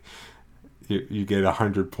like you get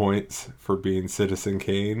 100 points for being Citizen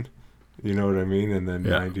Kane, you know what I mean, and then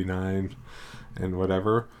 99 and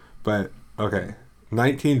whatever. But okay,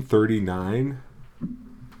 1939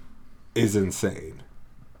 is insane.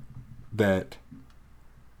 That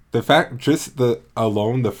the fact, just the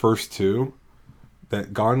first two,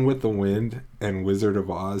 that Gone with the Wind and Wizard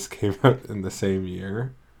of Oz came out in the same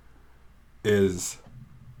year, is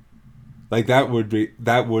like, that would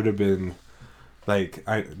have been like,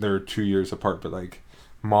 they're 2 years apart, but like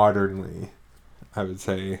modernly, I would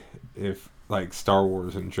say, if like Star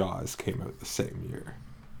Wars and Jaws came out the same year,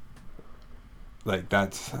 like,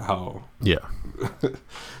 that's how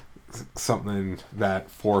something that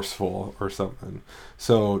forceful or something.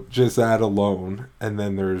 So just that alone, and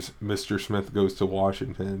then there's Mr. Smith Goes to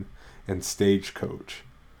Washington and Stagecoach,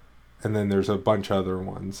 and then there's a bunch of other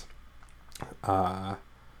ones,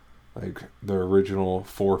 like the original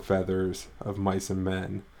Four Feathers of Mice and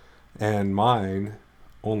Men, and mine,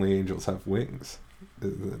 Only Angels Have Wings,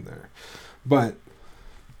 is in there. But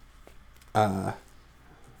Gone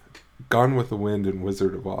with the Wind and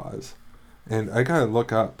Wizard of Oz, and I gotta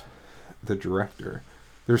look up the director.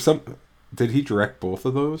 Did he direct both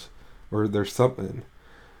of those, or there's something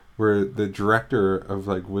where the director of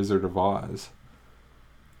like Wizard of Oz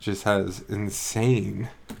just has insane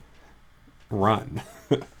run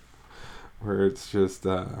where it's just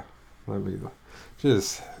we're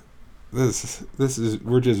just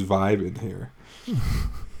vibing here.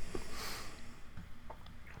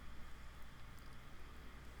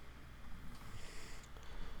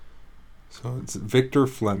 So it's Victor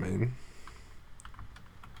Fleming.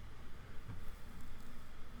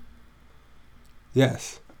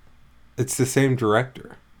 Yes, it's the same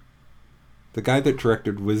director. The guy that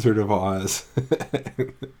directed Wizard of Oz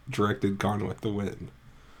directed Gone with the Wind.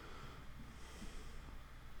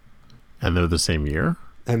 And they're the same year?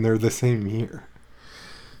 And they're the same year.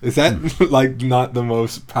 Is that like not the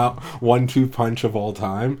most 1-2 punch of all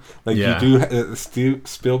time? Like, you do.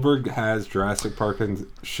 Spielberg has Jurassic Park and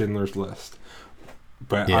Schindler's List,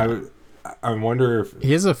 but I wonder if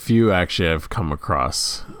he has a few actually I've come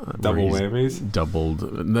across double whammies. Doubled.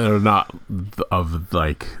 They're not of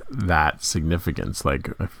like that significance. Like,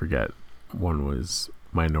 I forget, one was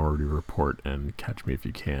Minority Report and Catch Me If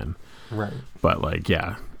You Can. Right. But like,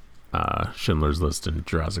 Schindler's List and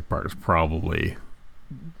Jurassic Park is probably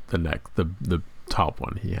the top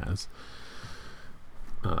one he has.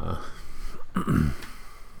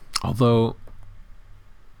 Although,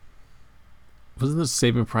 wasn't this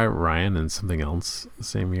Saving Private Ryan and something else the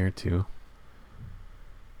same year too?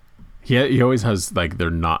 He always has, like, they're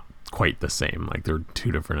not quite the same. Like, they're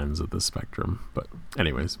two different ends of the spectrum. But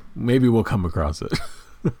anyways, maybe we'll come across it.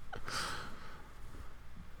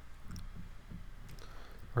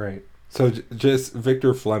 Right. So just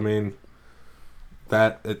Victor Fleming,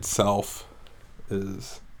 that itself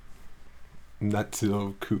is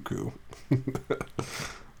nutso cuckoo.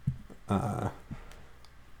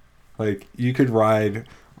 Like, you could ride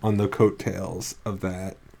on the coattails of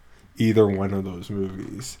that, either one of those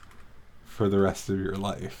movies, for the rest of your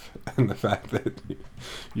life. And the fact that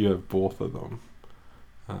you have both of them,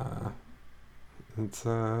 it's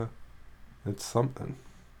something.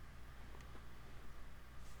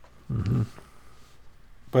 Mm-hmm.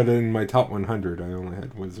 But in my top 100, I only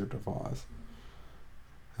had Wizard of Oz.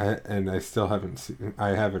 And I still haven't seen.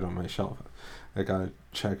 I have it on my shelf. I gotta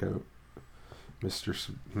check out Mr.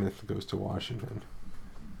 Smith Goes to Washington.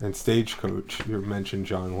 And Stagecoach, you mentioned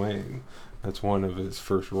John Wayne. That's one of his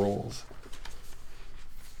first roles.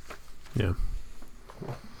 Yeah.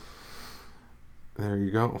 There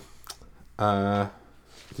you go. Do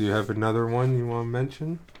you have another one you want to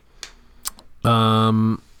mention?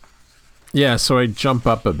 Yeah, so I jump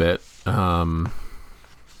up a bit. Over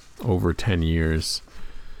 10 years.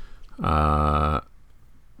 Again,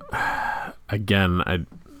 I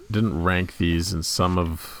didn't rank these, and some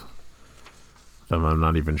of them I'm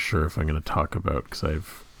not even sure if I'm going to talk about because I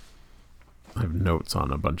have notes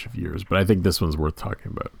on a bunch of years, but I think this one's worth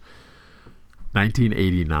talking about.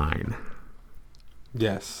 1989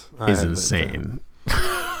 Yes. is insane.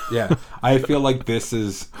 Yeah, I feel like this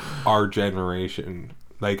is our generation.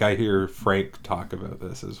 Like, I hear Frank talk about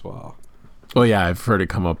this as well. Well, yeah, I've heard it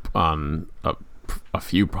come up on a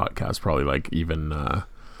few podcasts, probably like even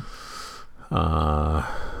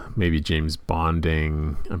maybe James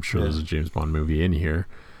Bonding. I'm sure there's a James Bond movie in here.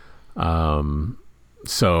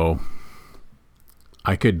 So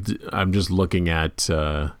I'm just looking at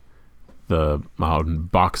the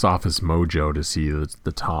Box Office Mojo to see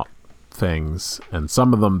the top things, and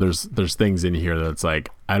some of them there's things in here that's like,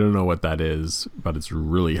 I don't know what that is, but it's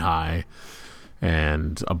really high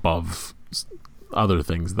and above other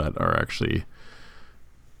things that are actually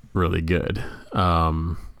really good.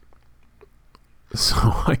 So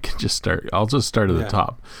I can just start. I'll just start at the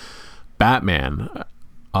top. Batman,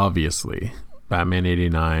 obviously. Batman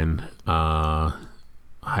 89,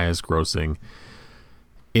 highest grossing.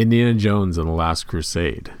 Indiana Jones and the Last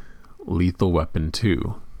Crusade. Lethal Weapon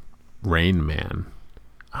 2. Rain Man.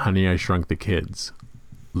 Honey, I Shrunk the Kids.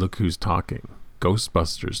 Look Who's Talking.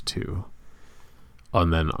 Ghostbusters 2.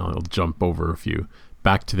 And then I'll jump over a few.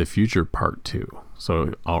 Back to the Future Part 2.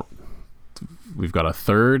 So we've got a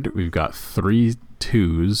third. We've got 3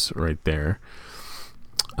 twos right there.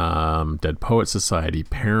 Dead Poet Society,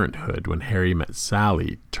 Parenthood, When Harry Met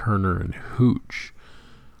Sally, Turner and Hooch,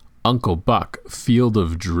 Uncle Buck, Field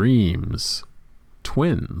of Dreams,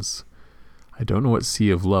 Twins. I don't know what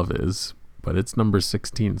Sea of Love is, but it's number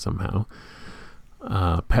 16 somehow.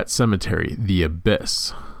 Pet Sematary, The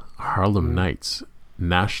Abyss, Harlem Nights,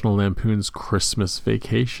 National Lampoon's Christmas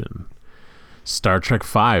Vacation, Star Trek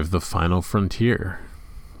V, The Final Frontier,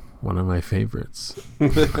 one of my favorites.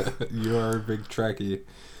 You are a big Trekkie.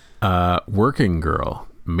 Working Girl,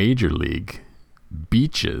 Major League,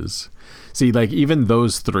 Beaches. See, like, even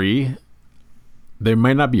those 3, they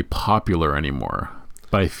might not be popular anymore,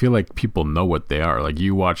 but I feel like people know what they are. Like,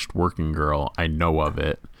 you watched Working Girl, I know of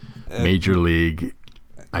it. Major League,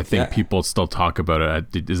 I think people still talk about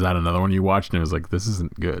it. Is that another one you watched? And it was like, this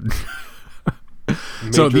isn't good.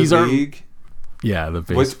 So these League? are... Yeah, the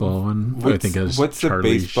baseball one. I think it was what's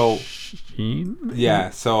Charlie the baseball? Sheen? Yeah,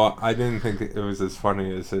 so I didn't think it was as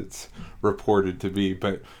funny as it's reported to be.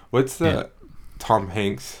 But what's the Tom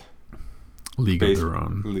Hanks? League of Their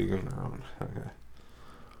Own. League of Their Own. Okay.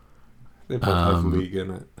 They both have League in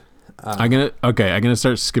it. I'm gonna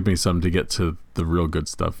start skipping some to get to the real good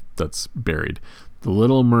stuff that's buried. The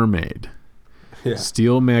Little Mermaid. Yeah.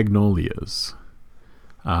 Steel Magnolias.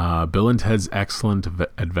 Bill and Ted's Excellent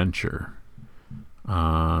Adventure.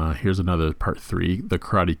 Here's another Part 3. The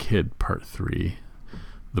Karate Kid Part 3.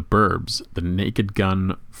 The Burbs. The Naked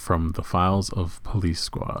Gun from the Files of Police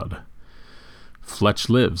Squad. Fletch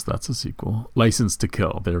Lives. That's a sequel. License to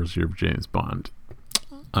Kill. There's your James Bond.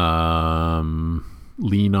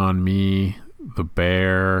 Lean on Me. The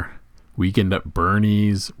Bear. Weekend at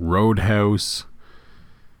Bernie's. Roadhouse.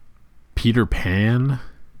 Peter Pan.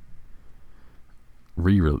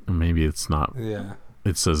 Maybe it's not. Yeah.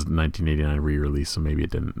 It says 1989 re-release, so maybe it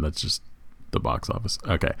didn't. That's just the box office.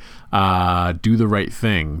 Okay. Do the Right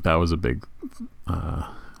Thing. That was a big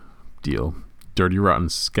deal. Dirty Rotten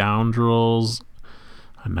Scoundrels.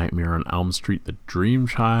 A Nightmare on Elm Street. The Dream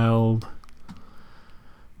Child.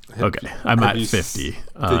 Okay. I'm at 50.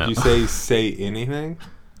 Did you say Anything?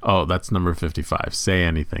 Oh, that's number 55. Say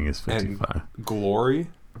Anything is 55. And Glory?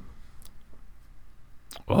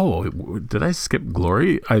 Oh, did I skip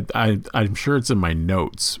Glory? I'm sure it's in my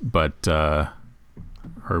notes, but are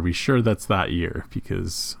we sure that's that year?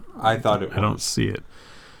 Because I thought it was. I don't see it.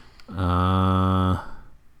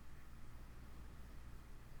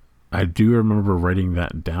 I do remember writing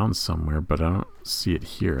that down somewhere, but I don't see it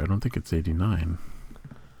here. I don't think it's 89.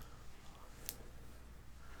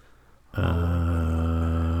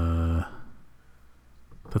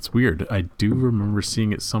 That's weird. I do remember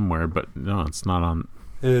seeing it somewhere, but no, it's not on.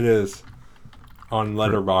 It is. On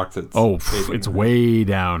Letterboxd, it's way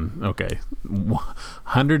down. Okay.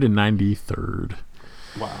 193rd.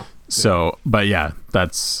 Wow. So, but yeah,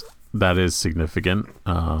 that is significant.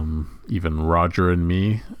 Even Roger and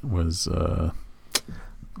Me was that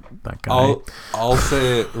guy. I'll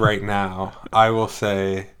say it right now. I will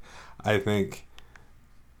say, I think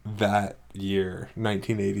that year,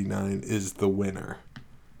 1989, is the winner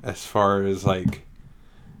as far as like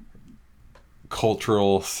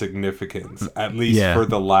cultural significance, at least for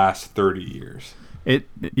the last 30 years.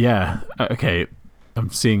 Okay. I'm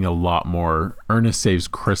seeing a lot more. Ernest Saves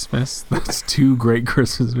Christmas. That's two great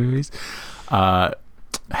Christmas movies.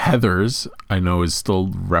 Heathers, I know, is still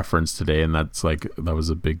referenced today, and that was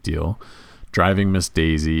a big deal. Driving Miss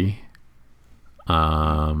Daisy.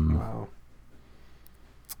 Wow.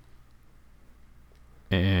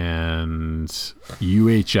 And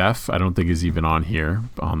UHF, I don't think is even on here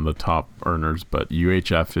on the top earners, but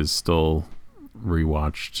UHF is still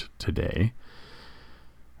rewatched today.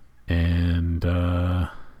 And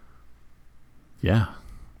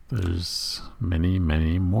there's many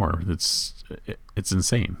more. It's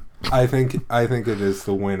insane. I think it is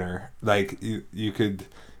the winner. Like you could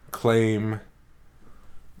claim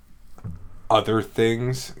other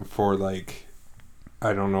things for, like,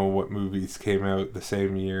 I don't know what movies came out the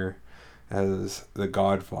same year as The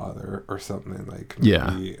Godfather or something, like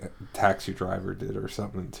maybe Taxi Driver did or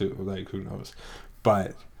something too, like who knows.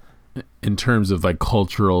 But in terms of like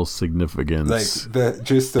cultural significance, like the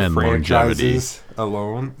franchises longevity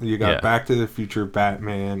alone, you got Back to the Future,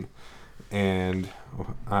 Batman, and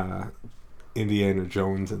Indiana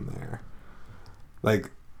Jones in there. Like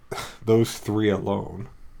those three alone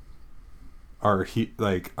are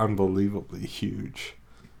like unbelievably huge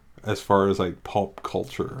as far as like pulp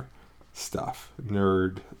culture stuff,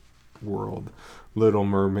 nerd world, Little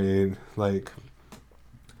Mermaid, like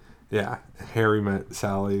Harry Met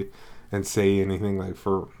Sally, and Say Anything, like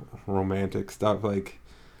for romantic stuff. Like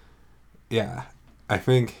I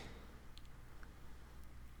think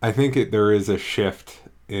there is a shift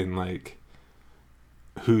in like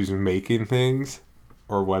who's making things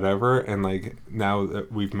or whatever, and like now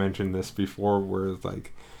that we've mentioned this before, where it's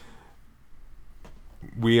like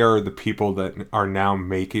we are the people that are now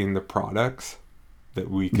making the products that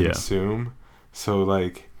we consume. So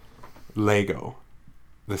like Lego,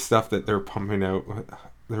 the stuff that they're pumping out,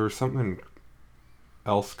 there was something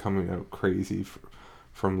else coming out crazy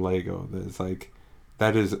from Lego that's like,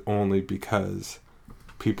 that is only because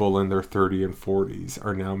people in their 30s and 40s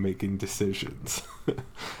are now making decisions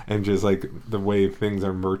and just like the way things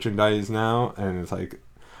are merchandised now, and it's like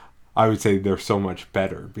I would say they're so much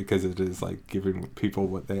better because it is like giving people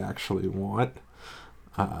what they actually want.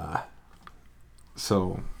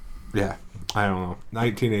 So yeah, I don't know,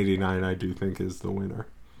 1989 I do think is the winner.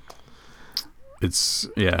 It's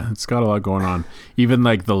got a lot going on. Even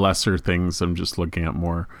like the lesser things, I'm just looking at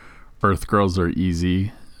more. Earth Girls Are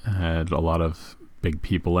Easy had a lot of big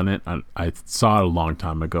people in it. I saw it a long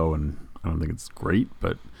time ago, and I don't think it's great,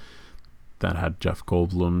 but that had Jeff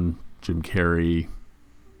Goldblum, Jim Carrey,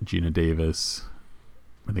 Gina Davis,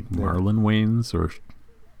 I think Marlon Wayans, or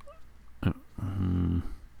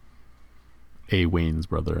A. Wayne's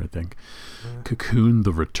brother, I think. Cocoon: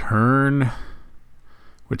 The Return,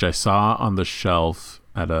 which I saw on the shelf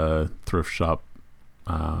at a thrift shop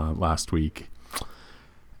last week.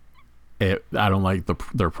 I don't like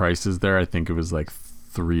their prices there. I think it was like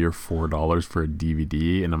 $3 or $4 for a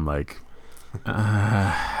DVD, and I'm like,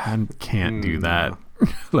 I can't do that.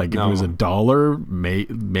 Like if it was $1,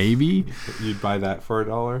 maybe you'd buy that for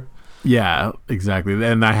 $1. Yeah, exactly.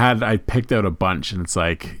 And I picked out a bunch, and it's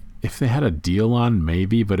like if they had a deal on,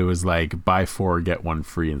 maybe, but it was like buy 4 get 1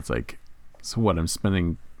 free, and it's like, so what? I'm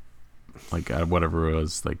spending like whatever it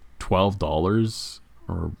was, like $12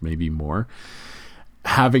 or maybe more.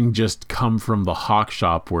 Having just come from the Hawk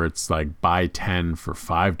Shop where it's like buy 10 for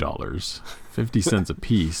 $5, 50 cents a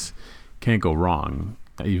piece, can't go wrong,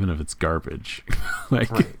 even if it's garbage, like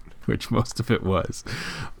right. Which most of it was.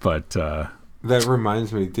 But that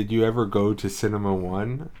reminds me, did you ever go to Cinema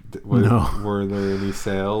One? No. Were there any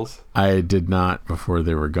sales? I did not before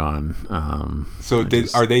they were gone.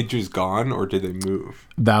 Are they just gone, or did they move?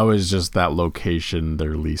 That was just that location.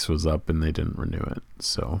 Their lease was up and they didn't renew it.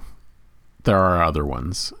 So there are other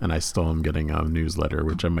ones, and I still am getting a newsletter,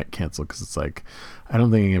 which I might cancel because it's like, I don't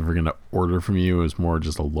think I'm ever going to order from you. It was more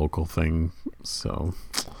just a local thing. So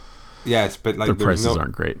Yes, but like Their there's prices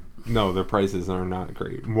aren't great. No, their prices are not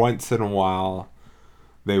great. Once in a while,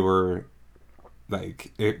 they were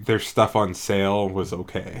like their stuff on sale was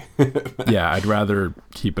okay. Yeah, I'd rather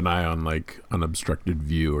keep an eye on like Unobstructed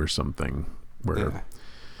View or something where Yeah.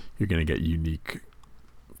 you're gonna get unique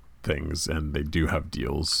things, and they do have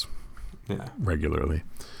deals Yeah. regularly.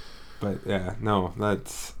 But yeah, no,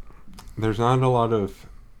 there's not a lot of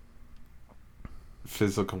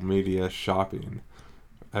physical media shopping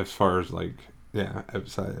as far as like, yeah,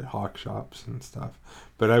 outside hawk shops and stuff.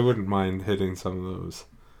 But I wouldn't mind hitting some of those.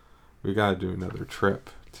 We gotta do another trip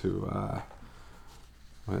to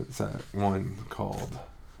what's that one called?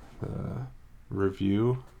 The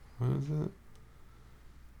Review? What is it?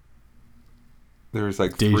 There's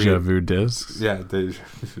like Deja Vu discs. Yeah, Deja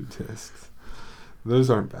Vu discs. Those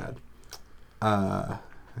aren't bad.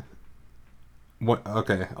 What?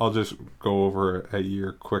 Okay, I'll just go over a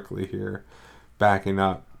year quickly here. Backing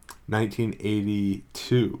up,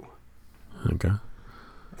 1982, Okay.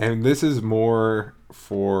 and this is more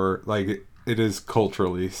for like it is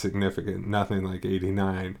culturally significant. Nothing like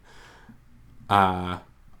 89. Oh,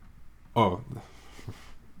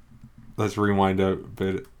 let's rewind a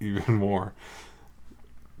bit even more.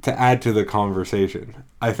 To add to the conversation,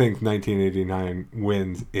 I think 1989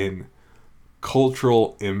 wins in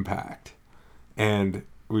cultural impact. And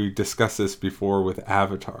we discussed this before with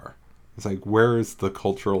Avatar. It's like, where is the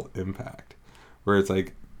cultural impact? Where it's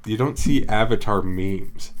like, you don't see Avatar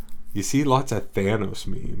memes. You see lots of Thanos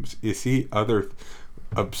memes. You see other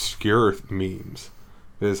obscure memes.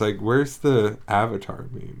 But it's like, where's the Avatar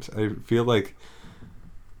memes? I feel like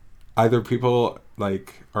either people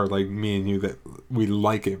like are like me and you that we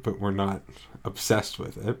like it but we're not obsessed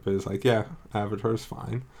with it, but it's like, yeah, Avatar's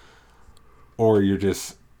fine, or you're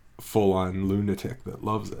just full on lunatic that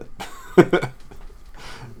loves it.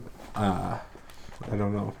 I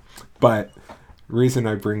don't know, but reason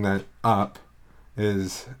I bring that up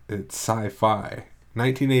is it's sci-fi.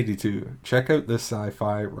 1982, check out this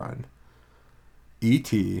sci-fi run.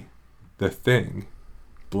 E.T., The Thing,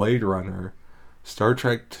 Blade Runner, Star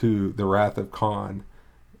Trek II, The Wrath of Khan,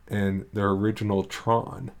 and their original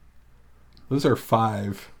Tron. Those are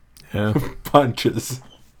 5 Yeah. punches.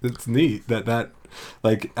 It's neat that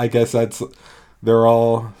like, I guess they're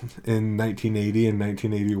all in 1980 and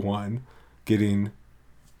 1981 getting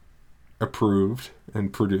approved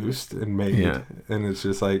and produced and made. Yeah. And it's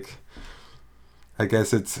just like, I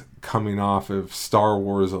guess it's coming off of Star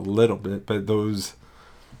Wars a little bit, but those,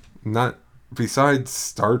 not besides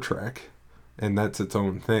Star Trek, and that's its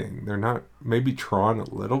own thing. They're not, maybe Tron a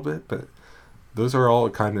little bit, but those are all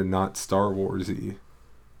kind of not Star Wars-y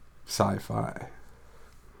sci-fi.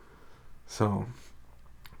 So,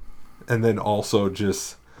 and then also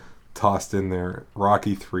just tossed in there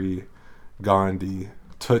Rocky 3, Gandhi,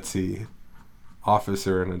 Tootsie,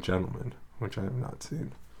 Officer and a Gentleman, which I have not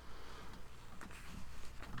seen.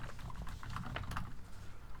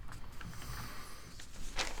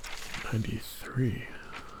 '93.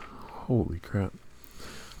 Holy crap.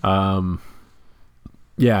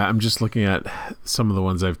 Yeah, I'm just looking at some of the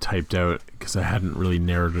ones I've typed out because I hadn't really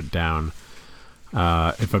narrowed it down.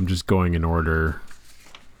 If I'm just going in order,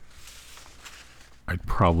 I'd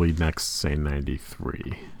probably next say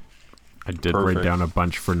 93. I did Perfect. write down a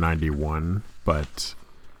bunch for 91, but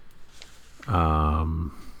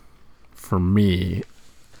for me,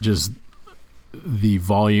 just the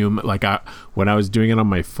volume, like when I was doing it on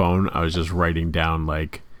my phone, I was just writing down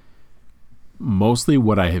like mostly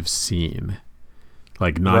what I have seen,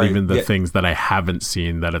 like not Right, even the yeah. things that I haven't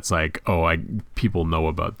seen that it's like, oh, people know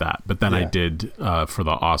about that. But then I Yeah. did for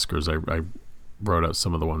the Oscars, I wrote out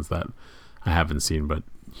some of the ones that I haven't seen, but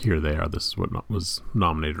here they are. This is what was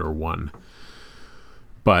nominated or won.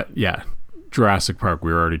 But yeah, Jurassic Park,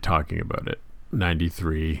 we were already talking about it.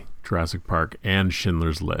 93, Jurassic Park and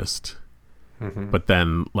Schindler's List. Mm-hmm. But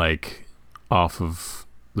then like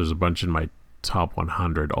there's a bunch in my top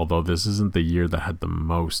 100, although this isn't the year that had the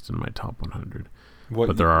most in my top 100.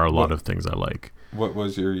 But there are a lot of things I like. What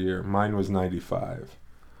was your year? Mine was 95.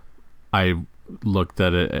 I looked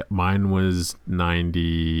at it. Mine was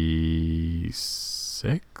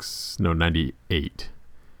 96. No, 98.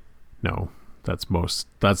 No, that's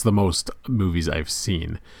the most movies I've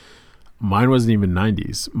seen. Mine wasn't even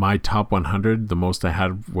 90s. My top 100, the most I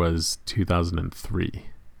had was 2003.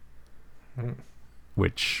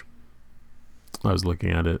 Which, I was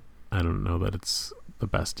looking at it. I don't know that it's the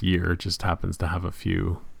best year. It just happens to have a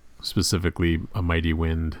few, specifically A Mighty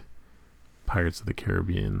Wind, Pirates of the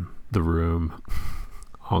Caribbean, The Room,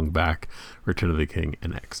 Hong Bak, Return of the King,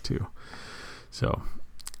 and X2. So,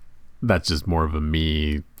 that's just more of a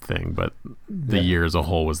me thing, but the year as a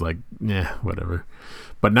whole was like, yeah, whatever.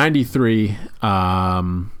 But 93,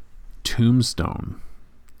 Tombstone,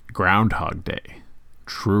 Groundhog Day,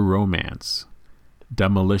 True Romance,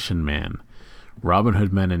 Demolition Man, Robin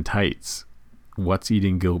Hood Men in Tights, What's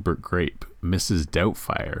Eating Gilbert Grape, Mrs.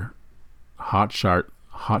 Doubtfire, Hot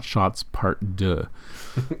Shots Part 2,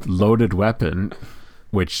 Loaded Weapon,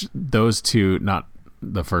 which those two, not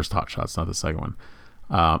the first Hot Shots, not the second one.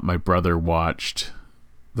 My brother watched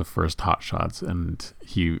the first Hot Shots, and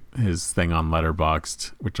his thing on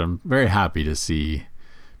Letterboxd, which I'm very happy to see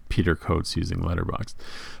Peter Coates using Letterboxd.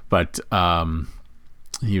 But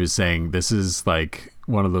he was saying this is like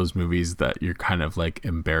one of those movies that you're kind of like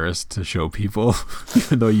embarrassed to show people,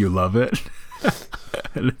 even though you love it.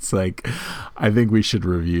 And it's like, I think we should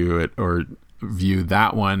review it or view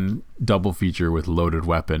that one double feature with Loaded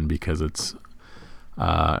Weapon, because it's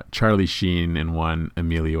Charlie Sheen in one,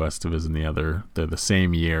 Emilio Estevez in the other. They're the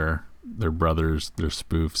same year. They're brothers. They're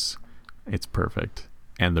spoofs. It's perfect.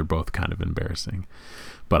 And they're both kind of embarrassing,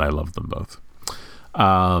 but I love them both.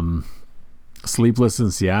 Sleepless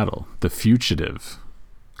in Seattle, The Fugitive,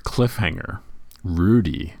 Cliffhanger,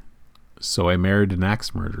 Rudy, So I Married an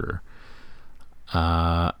Axe Murderer.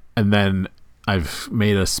 And then I've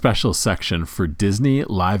made a special section for Disney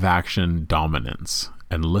live action dominance.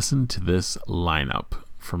 And listen to this lineup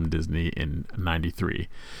from Disney in 93.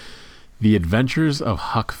 The Adventures of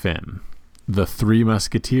Huck Finn, The Three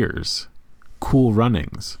Musketeers, Cool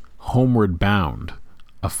Runnings, Homeward Bound,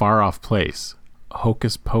 A Far Off Place,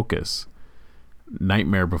 Hocus Pocus,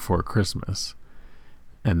 Nightmare Before Christmas,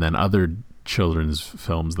 and then other children's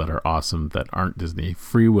films that are awesome that aren't Disney: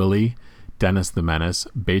 Free Willy, Dennis the Menace,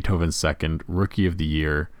 Beethoven's Second, Rookie of the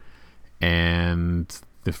Year, and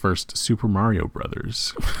the first Super Mario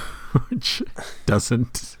Brothers, which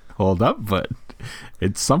doesn't hold up, but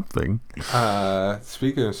it's something.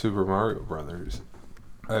 Speaking of Super Mario Brothers,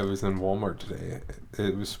 I was in Walmart today.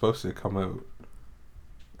 It was supposed to come out,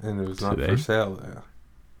 and it was not Today? for sale. Yeah.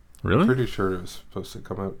 Really? I'm pretty sure it was supposed to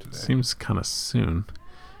come out today. Seems kind of soon.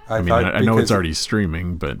 I know it's already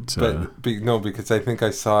streaming, but no, because I think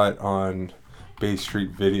I saw it on Bay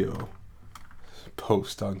Street Video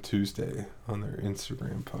post on Tuesday on their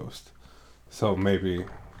Instagram post. So maybe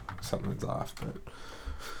something's off, but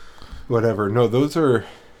whatever. No, those are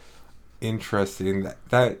interesting.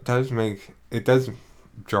 That does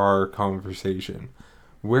jar conversation.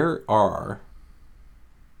 Where are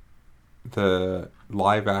the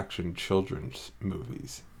live action children's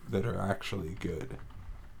movies that are actually good?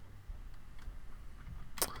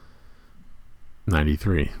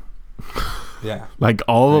 93. Yeah. Like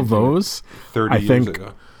all of those 30 I years think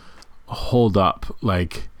ago. hold up.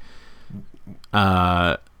 Like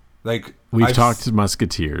Like we've talked to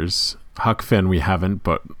Musketeers. Huck Finn we haven't,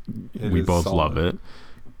 but It we is both solid. love it.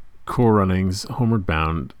 Cool Runnings, Homeward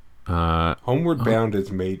Bound. Homeward Bound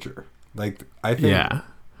is major. Like I think Yeah.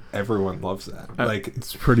 everyone loves that. Like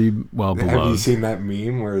It's pretty well have you beloved. seen that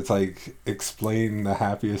meme where it's like explain the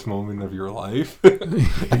happiest moment of your life and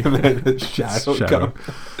then the shadow Shadow.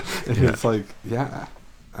 comes and Yeah. it's like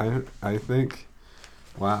I think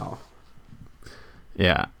wow.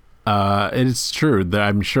 Yeah. It's true that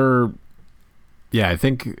I'm sure. Yeah, I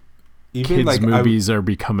think Even kids like movies are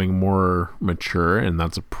becoming more mature, and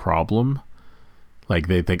that's a problem. Like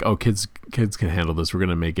they think, oh, kids can handle this. We're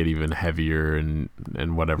gonna make it even heavier and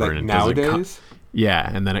whatever. like and it doesn't nowadays yeah,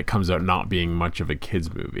 and then it comes out not being much of a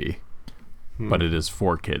kids movie, but it is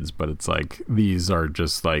for kids. But it's like these are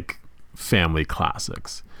just like family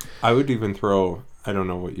classics. I would even throw, I don't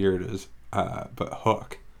know what year it is, but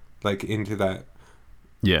Hook, like into that,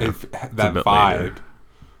 Yeah, if it's a that bit vibe later.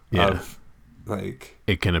 Yeah, of like,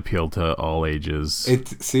 it can appeal to all ages.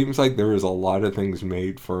 it seems like there was a lot of things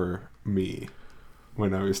made for me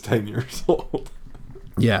when I was 10 years old.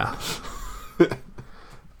 Yeah.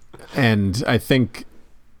 And I think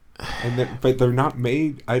But they're not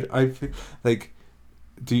made. I feel like,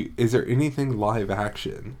 is there anything live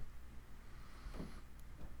action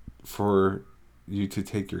for you to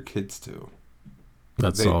take your kids to?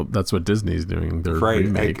 that's what Disney's doing. Their Right.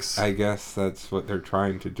 remakes. I guess that's what they're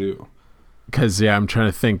trying to do. Because I'm trying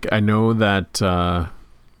to think. I know that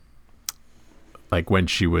like when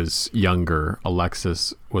she was younger,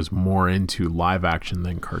 Alexis was more into live action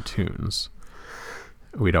than cartoons.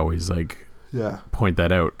 We'd always like point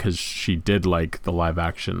that out because she did like the live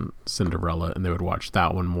action Cinderella, and they would watch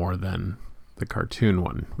that one more than the cartoon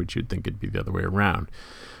one, which you'd think it'd be the other way around.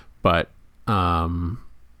 But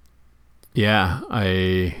yeah,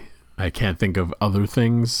 I can't think of other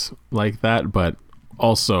things like that, but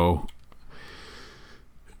also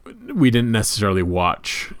we didn't necessarily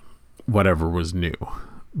watch whatever was new.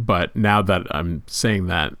 But now that I'm saying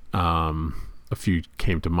that, a few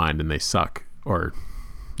came to mind and they suck, or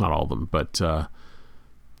not all of them, but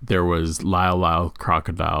there was Lyle Lyle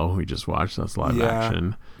Crocodile we just watched. That's live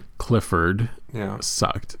action. Clifford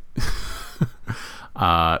sucked.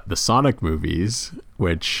 The Sonic movies,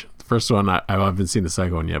 which the first one, I haven't seen the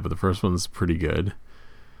second one yet, but the first one's pretty good.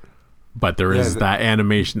 But there is that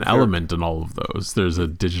animation element in all of those. There's a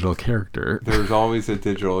digital character. There's always a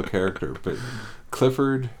digital character, but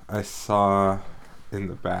Clifford I saw in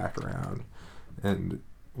the background and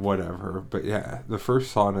whatever. But yeah, the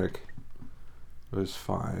first Sonic was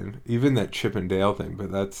fine. Even that Chip and Dale thing,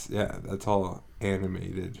 but that's all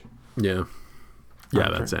animated. Yeah. Yeah,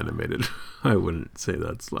 that's animated. I wouldn't say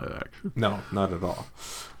that's live action. No, not at all.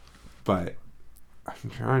 But I'm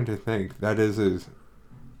trying to think. That is a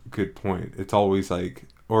good point. It's always like,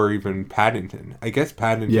 or even Paddington. I guess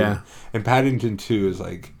Paddington. Yeah. And Paddington 2 is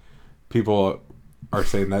like, people are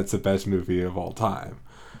saying that's the best movie of all time,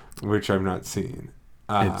 which I've not seen.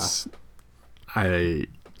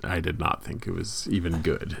 I did not think it was even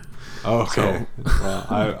good. Okay. So, well,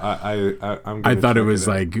 I'm I thought it was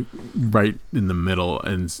like right in the middle,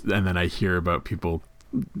 and then I hear about people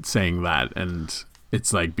saying that, and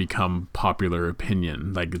it's like become popular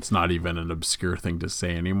opinion. Like it's not even an obscure thing to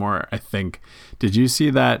say anymore. I think. Did you see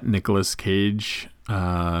that Nicolas Cage,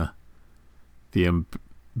 The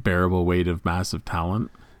Unbearable Weight of Massive Talent?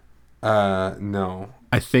 No.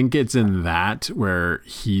 I think it's in that where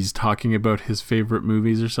he's talking about his favorite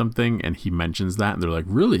movies or something, and he mentions that, and they're like,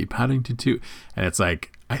 really, Paddington 2? And it's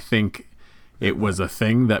like, I think it was a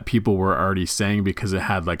thing that people were already saying because it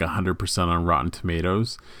had like 100% on Rotten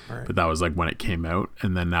Tomatoes, right. But that was like when it came out,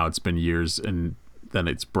 and then now it's been years, and then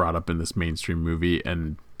it's brought up in this mainstream movie,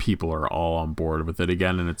 and people are all on board with it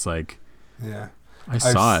again, and it's like, yeah, I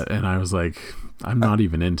saw it, and I was like, I'm not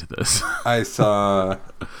even into this. I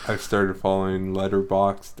started following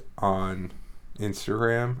Letterboxd on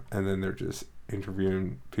Instagram, and then they're just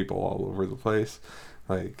interviewing people all over the place,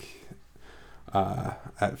 like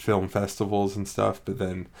at film festivals and stuff, but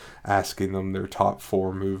then asking them their top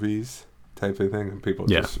 4 movies type of thing, and people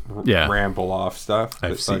just ramble off stuff.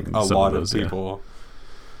 I've it's seen like a some lot of those, people,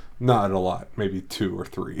 not a lot, maybe 2 or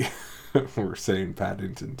 3 were saying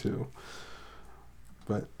Paddington 2.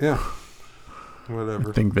 But yeah, whatever.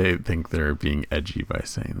 I think they think they're being edgy by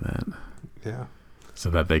saying that. Yeah. So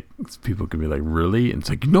that people can be like, really? And it's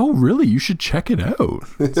like, no, really, you should check it out.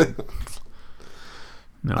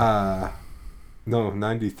 No. No,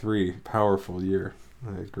 93, powerful year.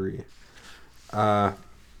 I agree. I'm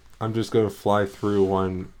just going to fly through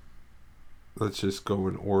one. Let's just go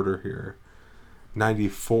in order here.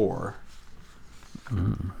 94.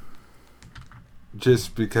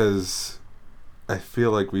 Just because I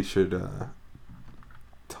feel like we should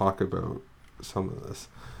talk about some of this.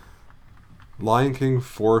 Lion King,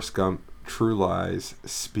 Forrest Gump, True Lies,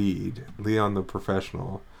 Speed, Leon the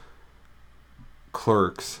Professional,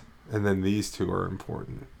 Clerks, and then these 2 are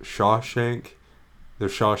important. The Shawshank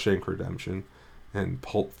Redemption, and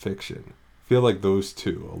Pulp Fiction. I feel like those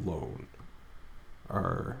 2 alone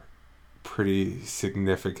are pretty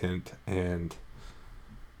significant, and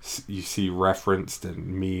you see referenced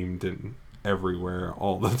and memed and everywhere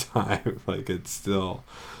all the time. Like it's still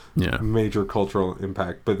major cultural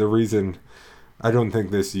impact. But the reason I don't think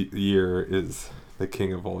this year is the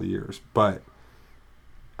king of all years, but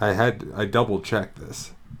I double checked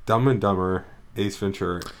this. Dumb and Dumber, Ace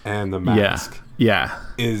Ventura, and The Mask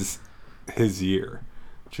is his year,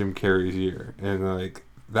 Jim Carrey's year, and like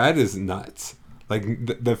that is nuts.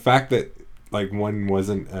 Like the fact that like one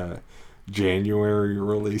wasn't January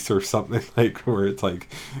release or something, like where it's like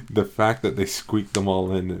the fact that they squeaked them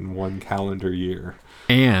all in one calendar year.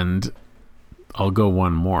 And I'll go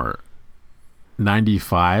one more.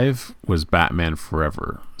 95 was Batman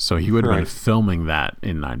Forever, so he would have been filming that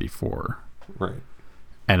in 94, right?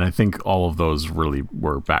 And I think all of those really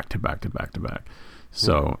were back to back.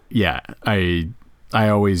 So I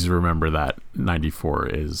always remember that 94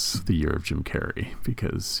 is the year of Jim Carrey,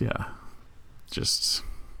 because just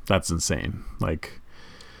that's insane. Like,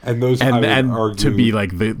 and those and argue, to be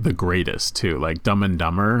like the greatest too. Like Dumb and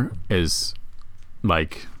Dumber is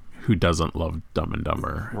like, who doesn't love Dumb and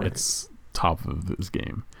Dumber? Right. It's top of this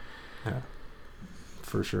game. Yeah,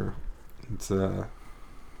 for sure. It's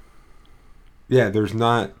there's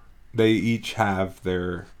not, they each have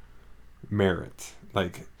their merit.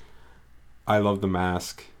 Like I love The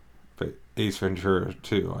Mask, but Ace Ventura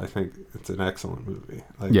too, I think it's an excellent movie.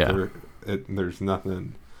 Like there's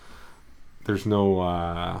nothing, there's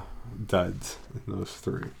no duds in those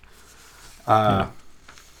 3. I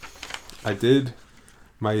did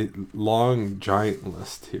My long giant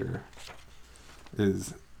list here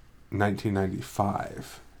is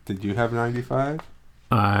 1995. Did you have 95?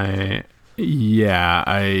 I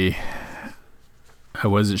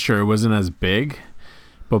wasn't sure. It wasn't as big,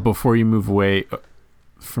 but before you move away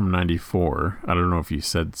from 94, I don't know if you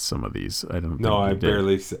said some of these. I don't. No, think I you did.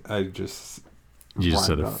 barely. I just. You just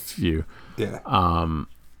said lined a up. few. Yeah.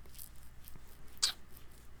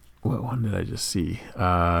 What one did I just see?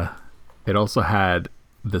 It also had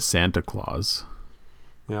the Santa Claus,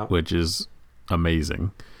 Yeah. which is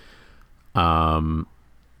amazing. And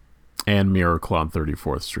Miracle on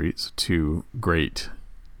 34th Street, so two great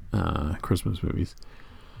Christmas movies.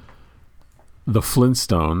 The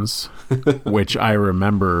Flintstones, which I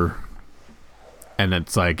remember, and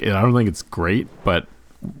it's like, I don't think it's great, but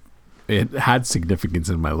it had significance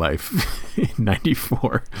in my life in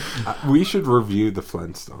 94. We should review the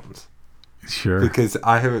Flintstones Sure. because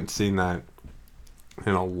I haven't seen that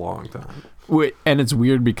in a long time. Wait, and it's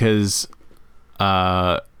weird because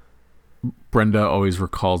Brenda always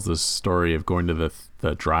recalls this story of going to the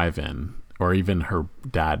drive-in, or even her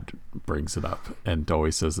dad brings it up and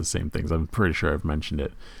always says the same things. I'm pretty sure I've mentioned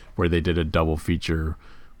it, where they did a double feature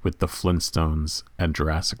with the Flintstones and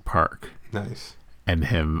Jurassic Park. Nice. And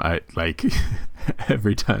him, I like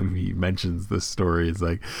every time he mentions this story, it's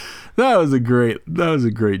like that was a great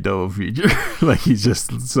double feature. Like he's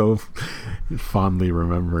just so fondly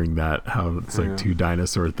remembering that, how it's like two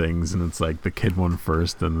dinosaur things, and it's like the kid one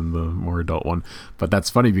first and then the more adult one. But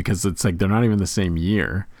that's funny because it's like they're not even the same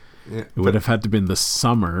year. Yeah, It would have had to been the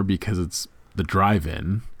summer because it's the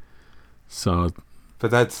drive-in. So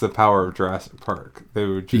but that's the power of Jurassic Park. They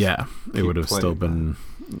would just it keep would have still playing been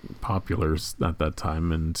popular at that time.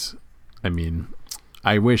 And I mean,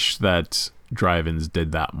 I wish that drive-ins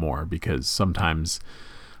did that more, because sometimes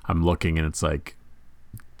I'm looking and it's like,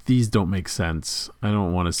 these don't make sense. I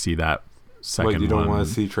don't want to see that second one. Wait, you don't want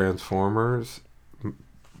to see Transformers?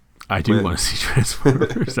 I do want to see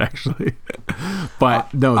Transformers actually.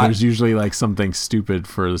 But no, there's usually like something stupid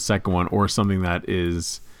for the second one, or something that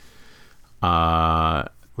is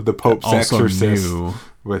With the Pope's also Exorcist. new.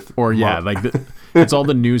 With Or it's all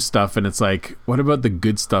the new stuff, and it's like, what about the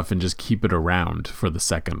good stuff and just keep it around for the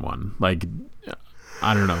second one? Like,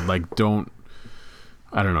 I don't know, like don't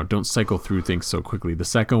cycle through things so quickly. The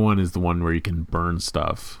second one is the one where you can burn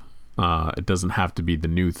stuff. It doesn't have to be the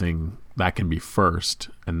new thing. That can be first,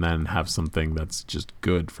 and then have something that's just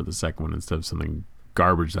good for the second one instead of something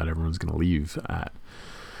garbage that everyone's going to leave at.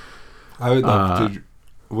 I would love to.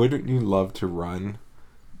 Wouldn't you love to run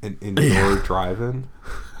an indoor drive-in,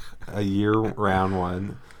 a year-round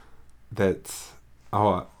one? That's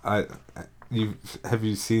have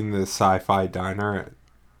you seen the Sci-Fi Diner at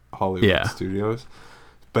Hollywood Studios?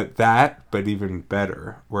 But even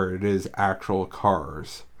better, where it is actual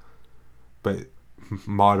cars, but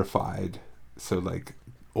modified, so like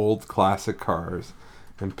old classic cars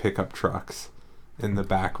and pickup trucks in the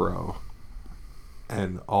back row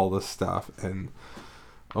and all this stuff, and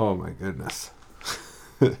oh my goodness.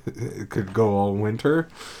 It could go all winter.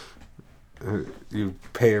 You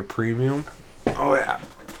pay a premium. Oh yeah.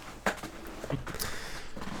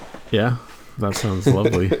 Yeah, that sounds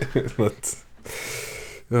lovely.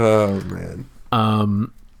 Oh man.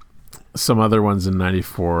 Some other ones in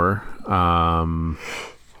 94,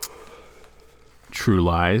 True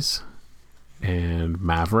Lies and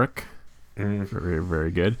Maverick. Very,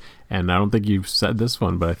 very good. And I don't think you've said this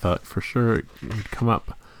one, but I thought for sure it would come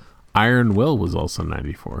up. Iron Will was also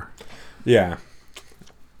 94. Yeah.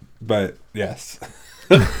 But yes.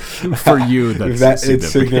 For you, that's it's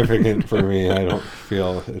significant for me. I don't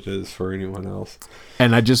feel it is for anyone else.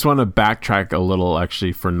 And I just want to backtrack a little,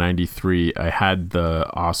 actually. For 93, I had the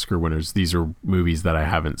Oscar winners. These are movies that I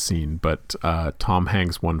haven't seen, but Tom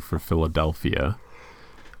Hanks won for Philadelphia,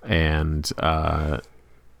 and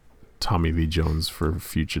Tommy Lee Jones for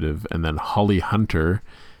Fugitive, and then Holly Hunter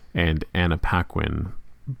and Anna Paquin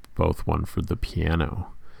both won for The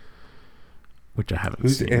Piano, which I haven't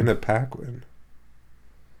seen. Who's Anna Paquin?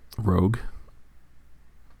 Rogue.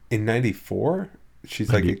 In 94?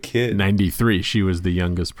 She's like a kid. 93. She was the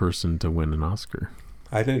youngest person to win an Oscar.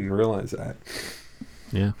 I didn't realize that.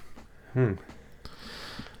 Yeah. And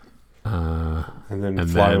then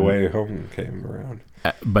Fly Away Home came around.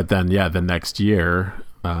 But then, the next year,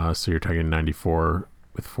 so you're talking 94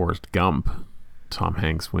 with Forrest Gump, Tom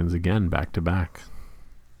Hanks wins again, back to back.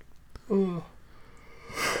 Oh.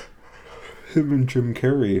 Him and Jim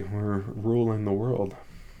Carrey were ruling the world.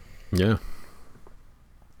 Yeah.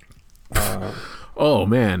 Oh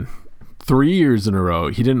man, 3 years in a row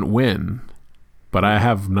he didn't win, but I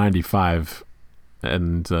have 95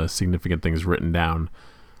 and significant things written down.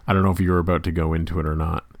 I don't know if you were about to go into it or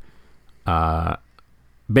not.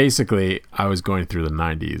 Basically, I was going through the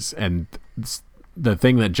 90s, and the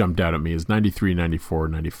thing that jumped out at me is 93, 94,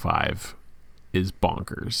 95 is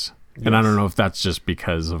bonkers. Yes. And I don't know if that's just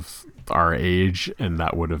because of our age, and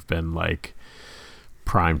that would have been like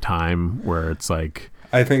prime time where it's like...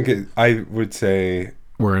 I would say...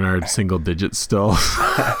 We're in our single digits still.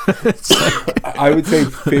 It's like, I would say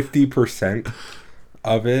 50%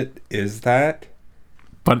 of it is that.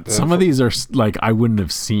 But some of these are like I wouldn't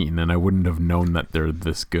have seen, and I wouldn't have known that they're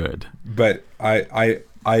this good. But I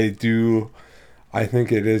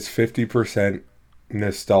think it is 50%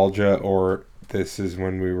 nostalgia, or this is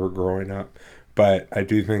when we were growing up. But I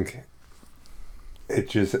do think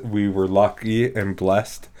we were lucky and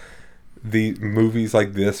blessed. The movies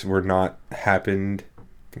like this were not made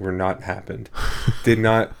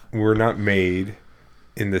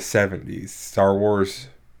in the 70s. Star Wars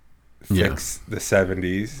fixed the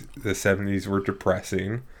 70s. The 70s were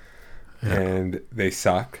depressing, and they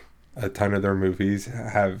suck. A ton of their movies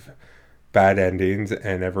have bad endings,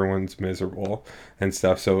 and everyone's miserable and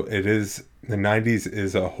stuff. So the 90s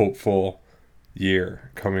is a hopeful year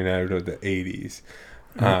coming out of the 80s.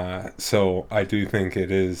 So I do think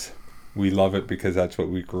it is. We love it because that's what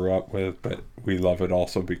we grew up with, but we love it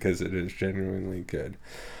also because it is genuinely good.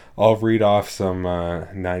 I'll read off some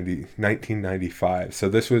 1995. So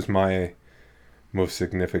this was my most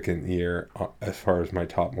significant year as far as my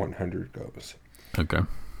top 100 goes. Okay.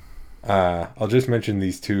 I'll just mention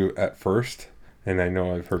these two at first, and I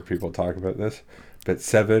know I've heard people talk about this, but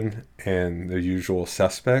Seven and The Usual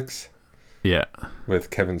Suspects. Yeah. With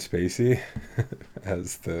Kevin Spacey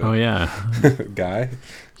as the guy.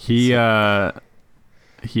 He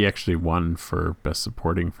actually won for Best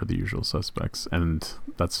Supporting for The Usual Suspects, and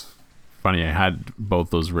that's funny. I had both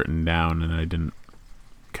those written down, and I didn't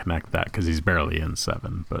connect that because he's barely in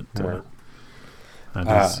Seven, but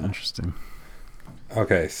that is interesting.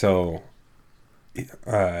 Okay, so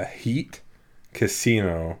Heat,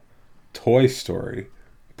 Casino, Toy Story,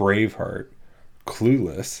 Braveheart,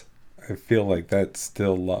 Clueless. I feel like that's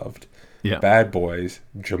still loved. Yeah. Bad Boys,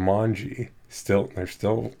 Jumanji, they're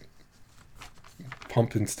still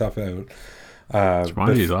pumping stuff out.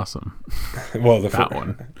 Jumanji's awesome. Well, that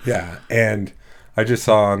one. Yeah, and I just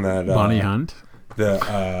saw on that Bonnie Hunt,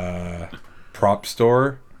 the prop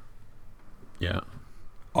store. Yeah.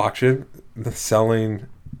 Auction, selling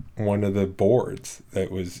one of the boards that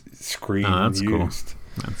was screen used. Cool.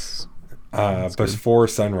 That's Before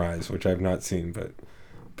Sunrise, which I've not seen, but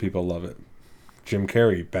people love it. Jim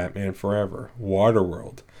Carrey, Batman Forever,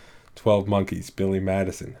 Waterworld, 12 Monkeys, Billy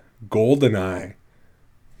Madison, GoldenEye,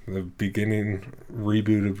 the beginning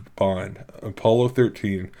reboot of Bond, Apollo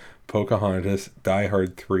 13, Pocahontas, Die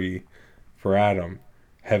Hard 3, For Adam,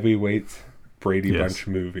 Heavyweights, Brady Bunch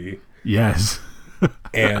movie. Yes.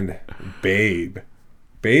 And Babe.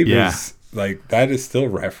 Babe is like, that is still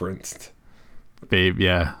referenced. Babe,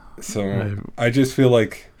 yeah. So I just feel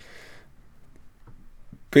like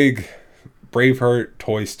big Braveheart,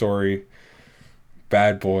 Toy Story,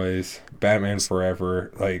 Bad Boys, Batman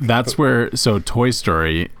Forever, like that's where. So Toy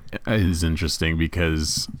Story is interesting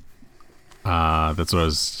because that's what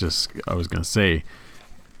I was gonna say.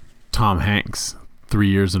 Tom Hanks, 3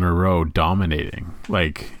 years in a row dominating,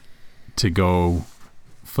 like to go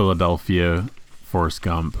Philadelphia, Forrest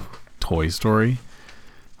Gump, Toy Story,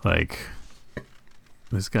 like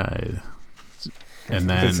this guy, and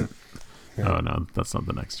then. Oh no, that's not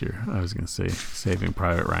the next year. I was gonna say Saving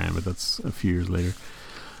Private Ryan, but that's a few years later.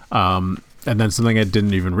 And then something I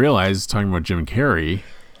didn't even realize, talking about Jim Carrey,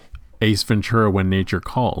 Ace Ventura: When Nature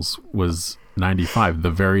Calls was 95, the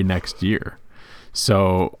very next year.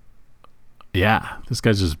 So yeah, this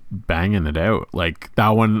guy's just banging it out. Like that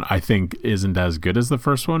one I think isn't as good as the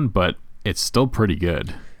first one, but it's still pretty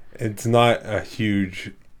good. It's not a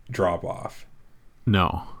huge drop off.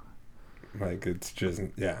 No. Like it's just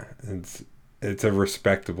it's a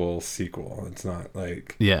respectable sequel. It's not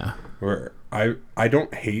like where I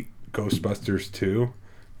don't hate Ghostbusters 2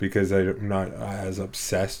 because I'm not as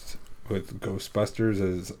obsessed with Ghostbusters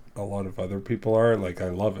as a lot of other people are. Like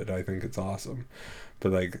I love it. I think it's awesome.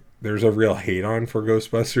 But like there's a real hate on for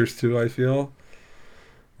Ghostbusters 2, I feel.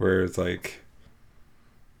 Where it's like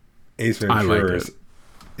Ace Ventura is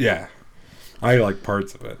I like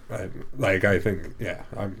parts of it. I think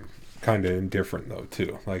I'm kind of indifferent though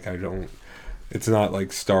too. Like it's not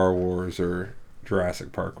like Star Wars or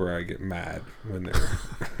Jurassic Park where I get mad when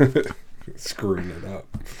they're screwing it up.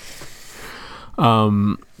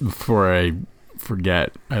 Before I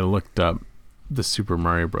forget, I looked up the Super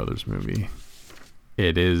Mario Brothers movie.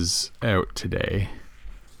 it is out today.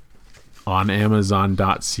 On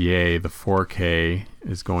Amazon.ca, the 4K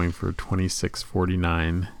is going for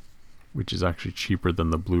 $26.49, which is actually cheaper than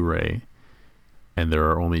the Blu-ray, and there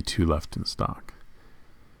are only 2 left in stock.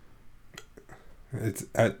 It's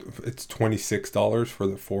 $26 for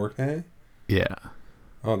the 4K? Yeah.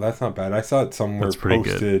 Oh, that's not bad. I saw it somewhere That's pretty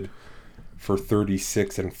posted for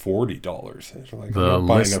 $36 and $40. It's like, The I'm not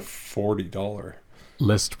buying list- a $40.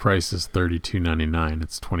 List price is $32.99.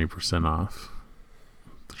 It's 20% off.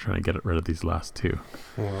 They're trying to get rid of these last 2.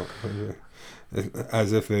 Well,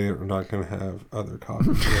 as if they're not going to have other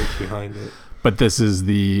copies right behind it. But this is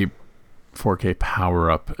the 4K Power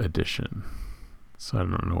Up edition. So I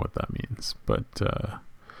don't know what that means. But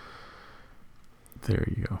there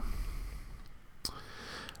you go.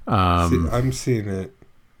 I'm seeing it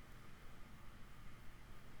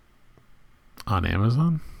on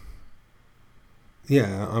Amazon?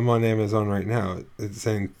 Yeah, I'm on Amazon right now. It's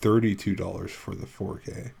saying $32 for the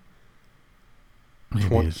 4K.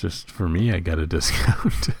 Maybe it's just for me I got a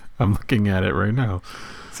discount. I'm looking at it right now.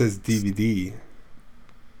 It says DVD.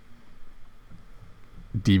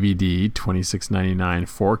 DVD $26.99,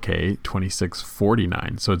 4K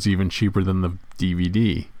 $26.49. So it's even cheaper than the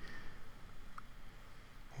DVD.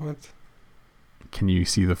 What? Can you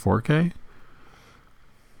see the 4K?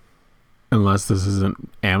 Unless this isn't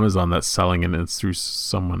Amazon that's selling it and it's through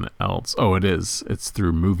someone else. Oh, it is. It's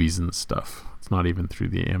through movies and stuff. It's not even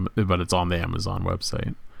through but it's on the Amazon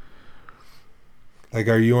website. Like,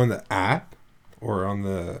 are you on the app or on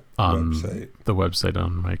the website? The website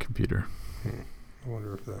on my computer. I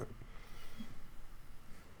wonder if that...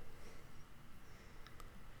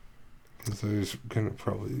 Because I was going to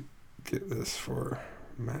probably get this for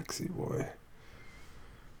Maxi Boy.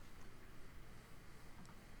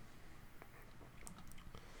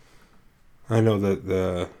 I know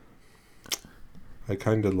that I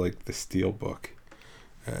kind of like the Steelbook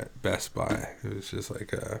at Best Buy. It was just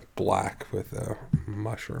like a black with a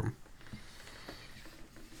mushroom.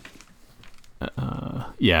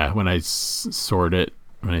 Yeah, when I sort it,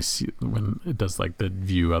 when it does like the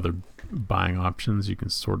view other buying options, you can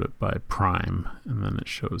sort it by Prime, and then it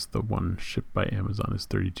shows the one shipped by Amazon is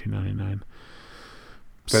 $32.99.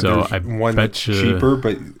 So I one bet that's you cheaper,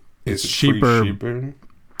 but it's is it cheaper. free shipping?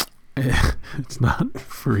 It's not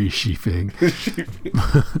free shipping.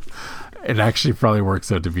 It actually probably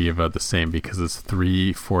works out to be about the same because it's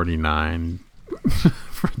 $3.49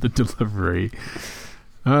 for the delivery.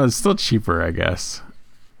 It's still cheaper, I guess.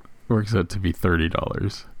 Works out to be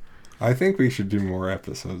 $30. I think we should do more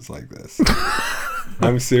episodes like this.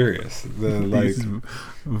 I'm serious.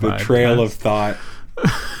 The trail of thought,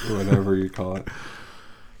 whatever you call it.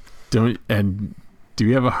 Do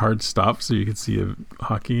you have a hard stop so you can see a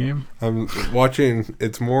hockey game? I'm watching.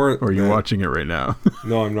 It's more. Or are you watching it right now?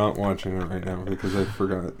 No, I'm not watching it right now because I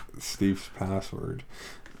forgot Steve's password.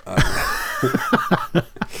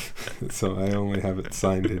 So I only have it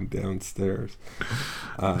signed in downstairs.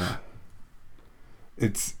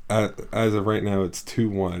 It's as of right now, it's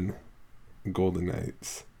 2-1 Golden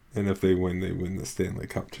Knights, and if they win the Stanley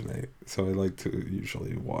Cup tonight. So I like to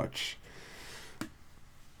usually watch.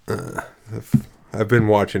 I've been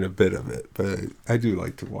watching a bit of it, but I do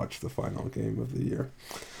like to watch the final game of the year,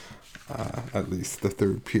 at least the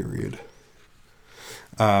third period.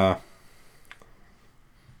 But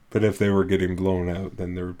if they were getting blown out,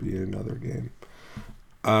 then there would be another game.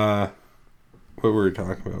 What were we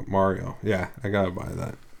talking about? Mario. Yeah, I gotta buy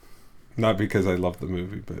that. Not because I love the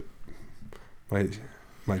movie, but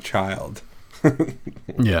my child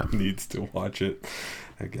needs to watch it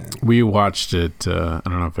again. We watched it. I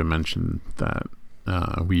don't know if I mentioned that.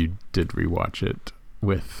 We did rewatch it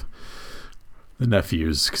with the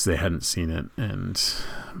nephews because they hadn't seen it, and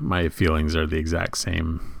my feelings are the exact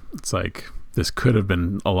same. It's like, this could have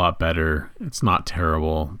been a lot better. It's not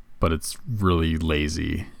terrible, but it's really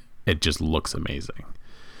lazy. It just looks amazing.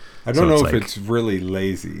 I don't know if it's really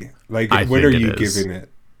lazy. Like, what are you giving it?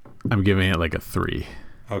 I'm giving it like a 3.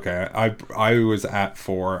 Okay, I was at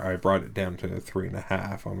 4. I brought it down to a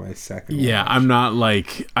 3.5 on my second. Yeah, watch. I'm not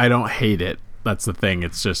like, I don't hate it. That's the thing.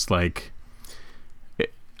 It's just like,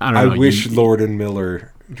 I don't know. I wish Lord and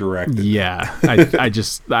Miller directed. Yeah,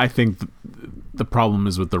 I think the problem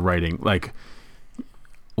is with the writing. Like,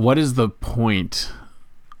 what is the point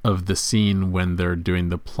of the scene when they're doing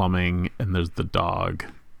the plumbing and there's the dog?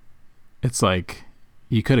 It's like,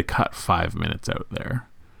 you could have cut 5 minutes out there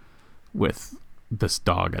with this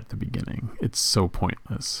dog at the beginning. It's so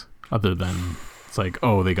pointless. Other than, it's like,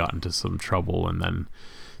 oh, they got into some trouble and then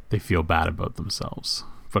they feel bad about themselves.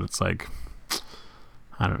 But it's like,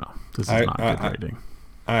 I don't know. This is not good writing.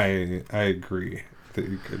 I agree. that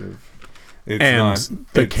you could have. It's and not,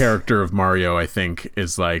 the it's- character of Mario, I think,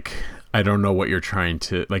 is like, I don't know what you're trying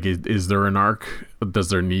to like. Is there an arc? Does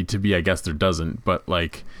there need to be? I guess there doesn't. But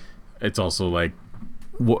like, it's also like,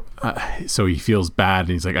 what? So he feels bad, and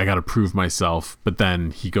he's like, I got to prove myself. But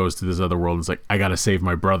then he goes to this other world, and it's like, I got to save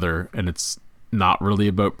my brother, and it's not really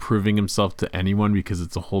about proving himself to anyone because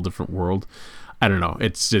it's a whole different world. I don't know.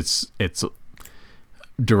 It's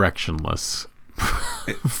directionless.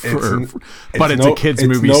 But it's a kids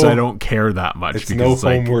movie, so I don't care that much. It's because no it's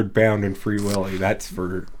like, Homeward Bound and Free Willy. That's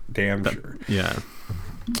for damn sure. yeah.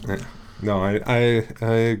 No, I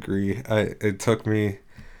agree. It took me.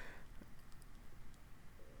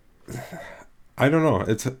 I don't know.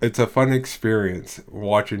 It's a fun experience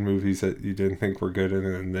watching movies that you didn't think were good,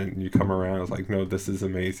 and then you come around. It's like, no, this is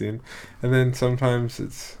amazing, and then sometimes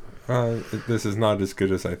it's this is not as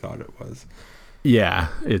good as I thought it was. Yeah,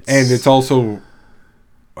 And it's also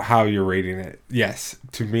how you're rating it. Yes,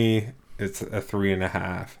 to me, it's a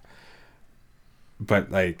 3.5. But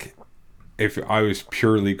like, if I was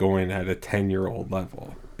purely going at a 10-year-old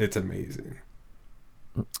level, it's amazing.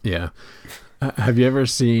 yeah. Have you ever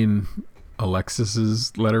seen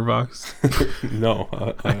Alexis's letterbox? No,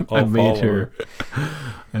 I made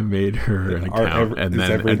her an account, and is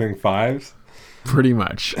then everything fives? pretty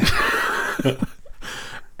much.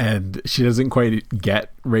 And she doesn't quite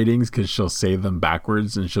get ratings because she'll say them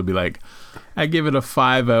backwards, and she'll be like, I give it a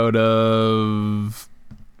 5 out of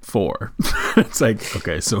 4. It's like,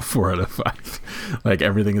 okay, so 4 out of 5. Like,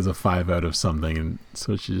 everything is a 5 out of something, and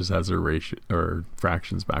so she just has her ratio or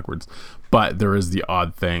fractions backwards. But there is the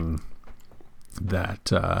odd thing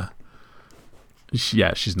that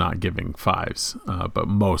she's not giving 5s, but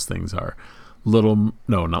most things are. Not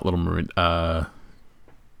Little Mermaid,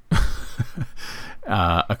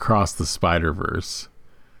 Across the Spider-Verse,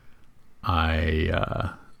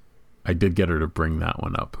 I did get her to bring that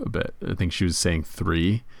one up a bit. I think she was saying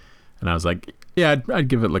 3, and I was like, yeah, I'd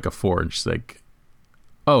give it like a 4, and she's like,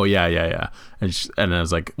 oh yeah, and I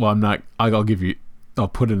was like, well, I'll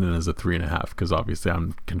put it in as a 3.5 because obviously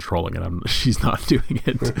I'm controlling it. She's not doing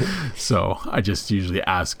it. So I just usually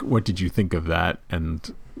ask, what did you think of that?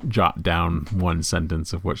 And jot down one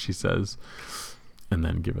sentence of what she says and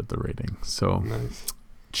then give it the rating. So Nice.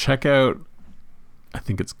 check out, I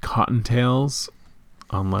think it's Cottontails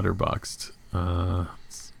on Letterboxd.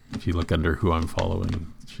 If you look under who I'm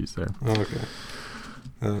following, she's there. Okay.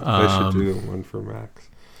 I should do one for Max.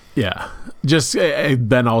 Yeah. Just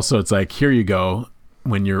then also it's like, here you go.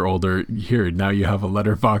 When you're older, here, now you have a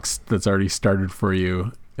letterbox that's already started for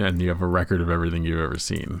you, and you have a record of everything you've ever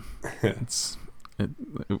seen.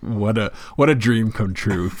 What a dream come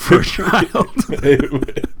true for a child.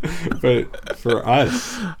 But for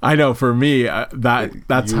us, I know, for me,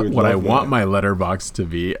 that's You would what I love want that. my letterbox to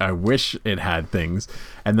be. I wish it had things.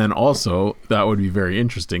 And then also, that would be very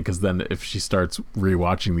interesting, because then if she starts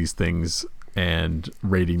rewatching these things and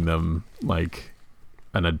rating them like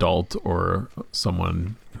an adult or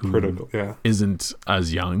someone who critical, yeah. isn't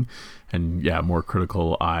as young and more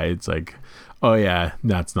critical eye, it's like, oh yeah,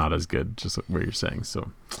 that's not as good, just like what you're saying.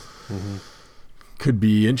 So could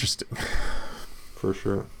be interesting For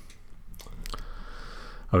sure.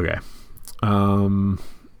 Okay. So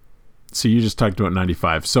you just talked about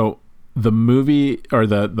 95. So the movie, or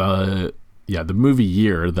the movie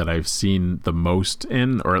year that I've seen the most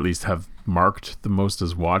in, or at least have marked the most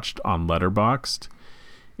as watched on Letterboxd,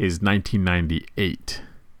 is 1998,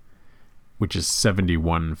 which is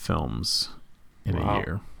 71 films in a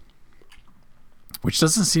year, which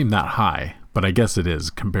doesn't seem that high, but I guess it is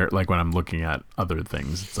compared, like when I'm looking at other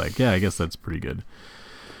things, it's like, yeah, I guess that's pretty good.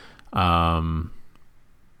 Because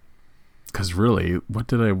really, what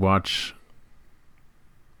did I watch?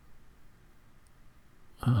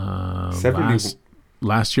 70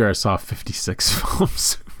 Last year I saw 56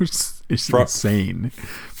 films, which is insane.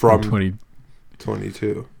 From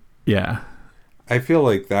 2022. Yeah. I feel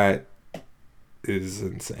like that is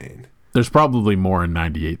insane. There's probably more in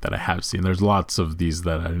 98 that I have seen. There's lots of these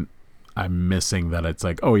that I'm missing that it's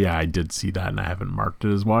like, oh yeah, I did see that and I haven't marked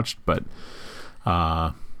it as watched, but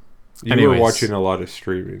you were watching a lot of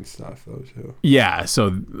streaming stuff though too. Yeah,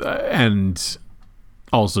 so and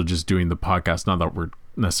also just doing the podcast, not that we're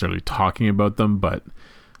necessarily talking about them, but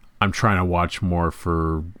I'm trying to watch more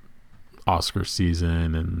for Oscar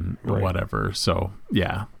season and whatever. So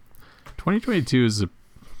yeah, 2022 is a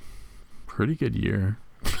pretty good year.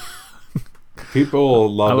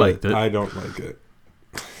 People love it. I don't like it.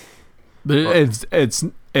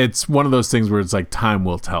 It's one of those things where it's like time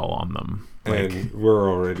will tell on them. Like, and we're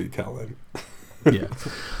already telling. Yeah.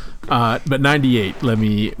 But 98, let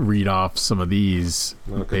me read off some of these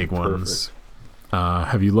Okay, big ones.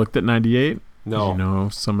 Have you looked at 98? No. Do you know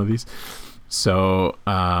some of these? So,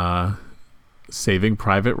 Saving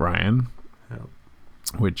Private Ryan, Yeah.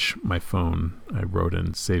 which my phone, I wrote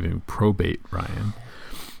in Saving Probate Ryan.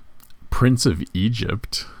 Prince of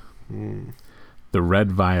Egypt, The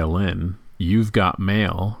Red Violin, You've Got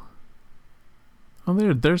Mail. Oh,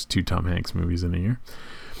 there's 2 Tom Hanks movies in a year.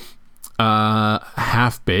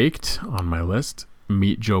 Half Baked on my list.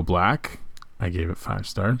 Meet Joe Black, I gave it 5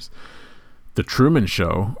 stars. The Truman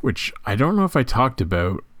Show, which I don't know if I talked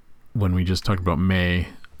about when we just talked about May,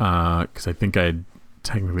 because I think I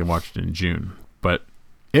technically watched it in June, but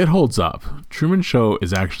it holds up. Truman Show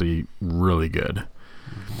is actually really good.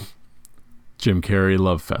 Jim Carrey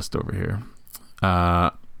love fest over here.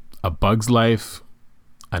 A Bug's Life,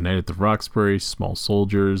 A Night at the Roxbury, Small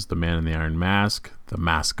Soldiers, The Man in the Iron Mask, The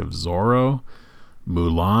Mask of Zorro,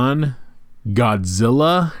 Mulan,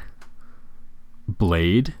 Godzilla,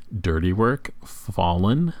 Blade, Dirty Work,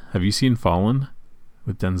 Fallen. Have you seen Fallen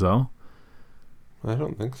with Denzel? I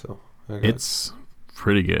don't think so. It's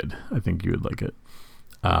pretty good. I think you would like it.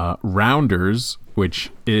 Rounders,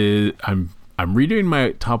 which is I'm redoing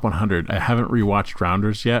my top 100. I haven't rewatched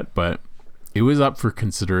Rounders yet, but it was up for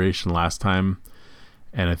consideration last time,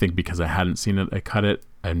 and I think because I hadn't seen it, I cut it,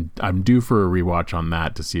 and I'm due for a rewatch on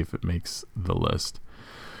that to see if it makes the list.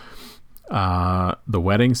 The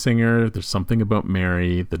Wedding Singer, There's Something About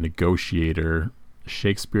Mary, The Negotiator,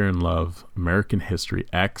 Shakespeare in Love, American History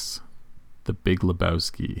X, The Big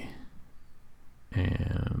Lebowski,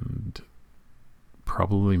 and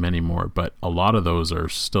probably many more, but a lot of those are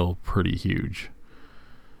still pretty huge.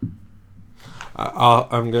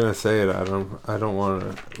 I'm gonna say it, Adam. I don't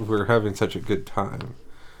want to. We're having such a good time.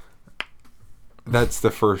 That's the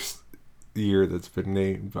first year that's been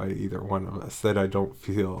named by either one of us that I don't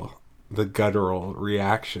feel the guttural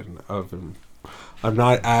reaction of him. I'm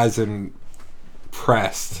not as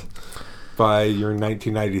impressed by your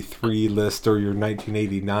 1993 list or your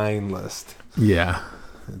 1989 list. Yeah.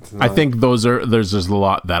 It's I not- think there's just a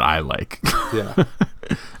lot that I like. Yeah.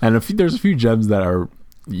 And there's a few gems that are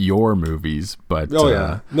your movies, but Oh,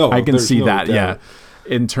 yeah. No, I can there's see no that. doubt. Yeah.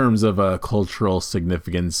 In terms of a cultural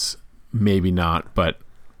significance, maybe not, but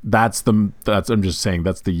I'm just saying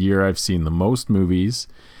that's the year I've seen the most movies.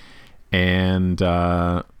 And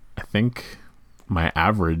I think my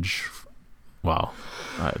average,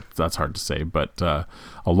 that's hard to say, but a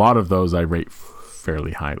lot of those I rate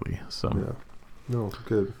fairly highly. So Yeah. No,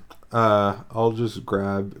 good. I'll just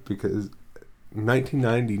grab, because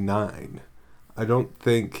 1999, I don't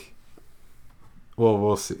think, well,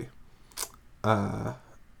 we'll see. I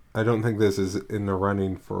don't think this is in the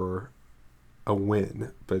running for a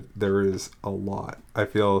win, but there is a lot. I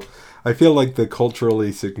feel like the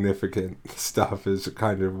culturally significant stuff is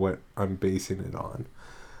kind of what I'm basing it on.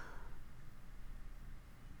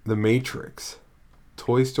 The Matrix,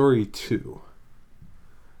 Toy Story 2,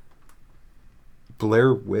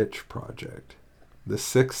 Blair Witch Project, The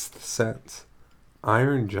Sixth Sense,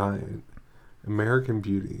 Iron Giant, American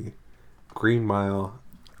Beauty, Green Mile,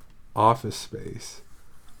 Office Space,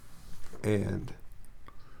 and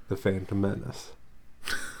The Phantom Menace.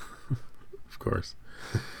 of course.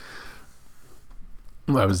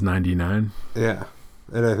 That was 99. Yeah,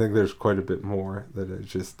 and I think there's quite a bit more that I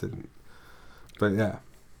just didn't. But yeah,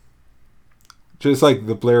 just like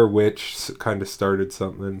the Blair Witch kind of started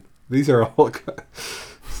something. These are all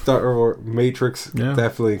Matrix Yeah.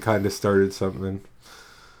 definitely kind of started something.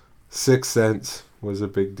 Sixth Sense was a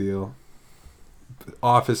big deal.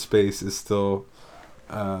 Office Space is still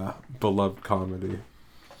beloved comedy.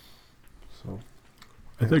 So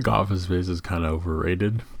I think Office Space is kind of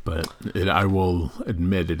overrated, but I will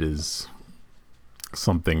admit it is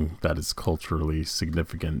something that is culturally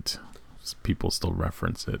significant. People still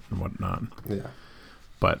reference it and whatnot, yeah,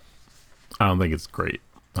 but I don't think it's great.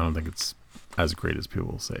 I don't think it's as great as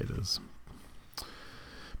people say it is.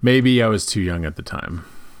 Maybe I was too young at the time.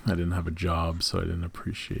 I didn't have a job, so I didn't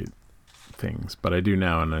appreciate things, but I do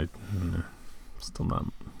now, and I still not.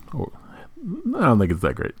 I don't think it's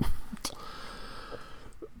that great.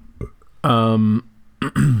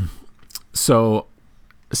 So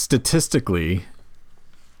statistically,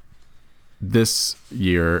 this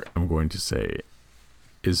year, I'm going to say,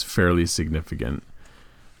 is fairly significant.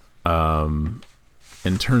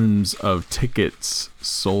 In terms of tickets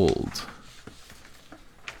sold,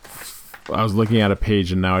 I was looking at a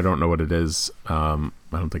page and now I don't know what it is. I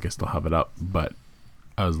don't think I still have it up, but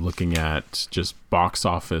I was looking at just box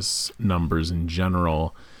office numbers in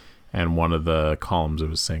general, and one of the columns it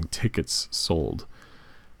was saying tickets sold,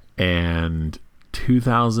 and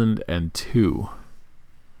 2002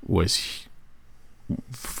 was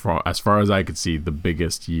as far as I could see, the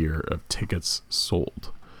biggest year of tickets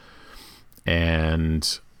sold.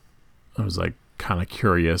 And I was like kind of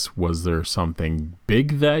curious, was there something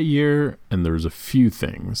big that year? And there was a few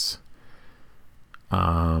things.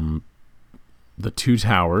 The Two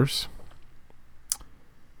Towers,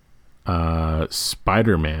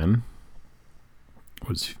 Spider-Man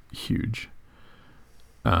was huge.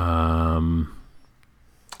 And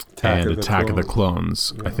Attack of the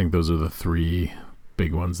Clones. Yeah. I think those are the three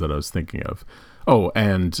big ones that I was thinking of. Oh,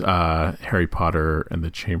 and Harry Potter and the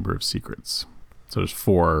Chamber of Secrets. So there's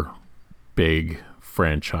 4 big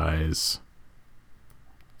franchise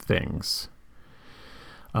things.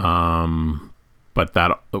 But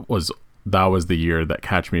that was the year that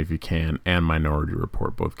Catch Me If You Can and Minority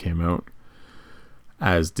Report both came out,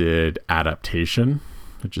 as did Adaptation,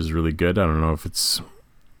 which is really good. I don't know if it's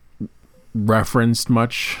referenced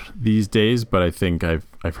much these days, but I think I've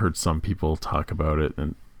heard some people talk about it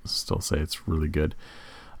and still say it's really good.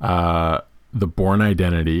 The Bourne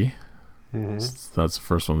Identity, that's the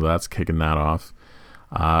first one that's kicking that off.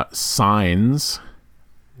 Signs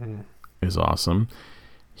is awesome.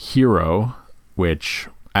 Hero, which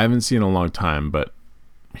I haven't seen in a long time, but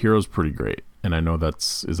Hero's pretty great, and I know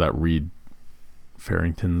is that Reed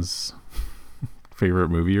Farrington's favorite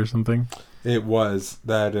movie or something? It was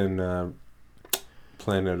that, and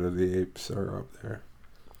Planet of the Apes are up there.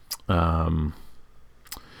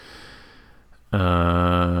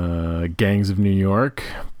 Gangs of New York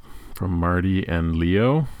from Marty and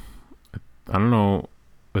Leo. I don't know,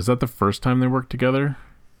 was that the first time they worked together?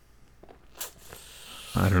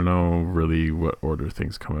 I don't know really what order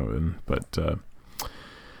things come out in, but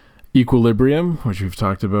Equilibrium, which we've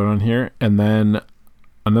talked about on here, and then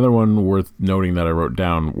another one worth noting that I wrote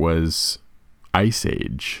down was Ice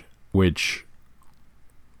Age, which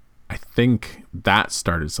I think that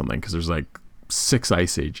started something, because there's like 6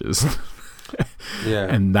 Ice Ages. Yeah.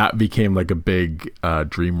 And that became like a big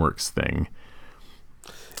DreamWorks thing.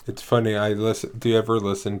 It's funny, do you ever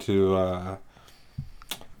listen to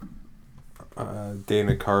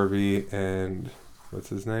Dana Carvey and what's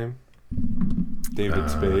his name? David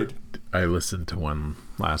Spade? I listened to one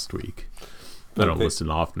last week. I don't listen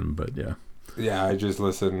often, but yeah. Yeah, I just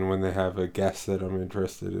listen when they have a guest that I'm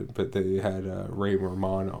interested in. But they had Ray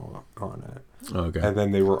Romano on it. Okay. And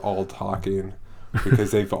then they were all talking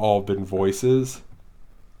because they've all been voices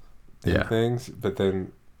and things. But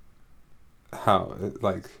then I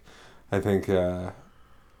think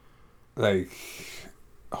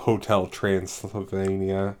Hotel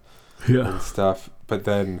Transylvania and stuff. But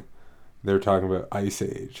then they're talking about Ice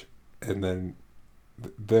Age. And then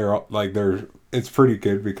it's pretty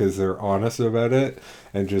good because they're honest about it,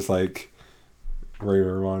 and just like Ray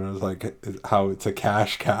Romano's like how it's a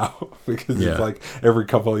cash cow because it's like every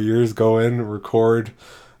couple of years go in, record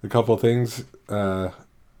a couple things, do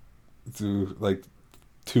like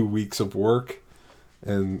 2 weeks of work,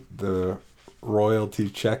 and the royalty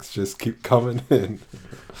checks just keep coming in.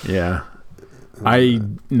 Yeah. I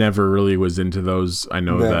never really was into those. I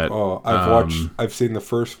know that. Oh, I've seen the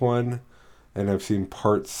first one, and I've seen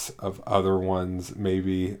parts of other ones,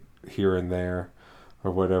 maybe here and there or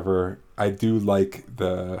whatever. I do like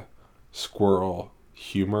the squirrel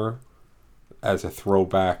humor as a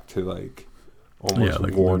throwback to like almost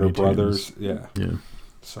like Warner Brothers. Yeah.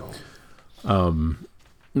 So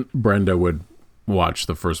Brenda would watch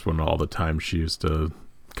the first one all the time. She used to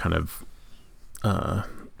kind of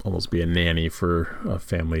almost be a nanny for a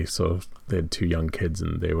family, so they had 2 young kids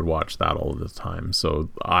and they would watch that all the time. So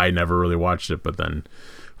I never really watched it, but then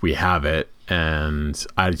we have it, and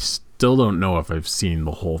I still don't know if I've seen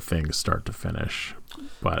the whole thing start to finish,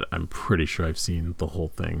 but I'm pretty sure I've seen the whole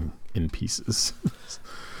thing in pieces.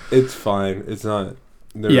 It's fine. It's not.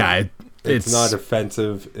 It's not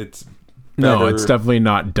offensive. It's better. No, it's definitely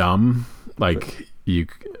not dumb. Like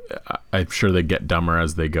I'm sure they get dumber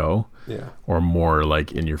as they go. Yeah. Or more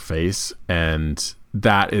like in your face, and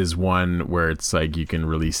that is one where it's like you can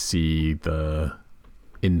really see the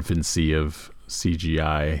infancy of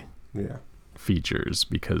CGI features,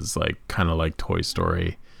 because like kind of like Toy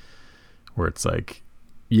Story, where it's like,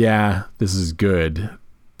 yeah, this is good,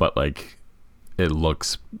 but like it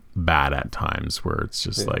looks bad at times where it's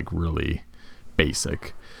just like really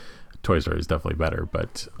basic. Toy Story is definitely better,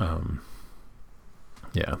 but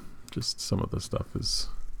just some of the stuff is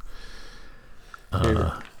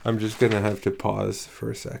I'm just gonna have to pause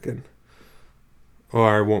for a second,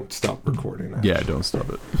 or I won't stop recording. Actually. Yeah, don't stop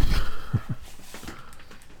it.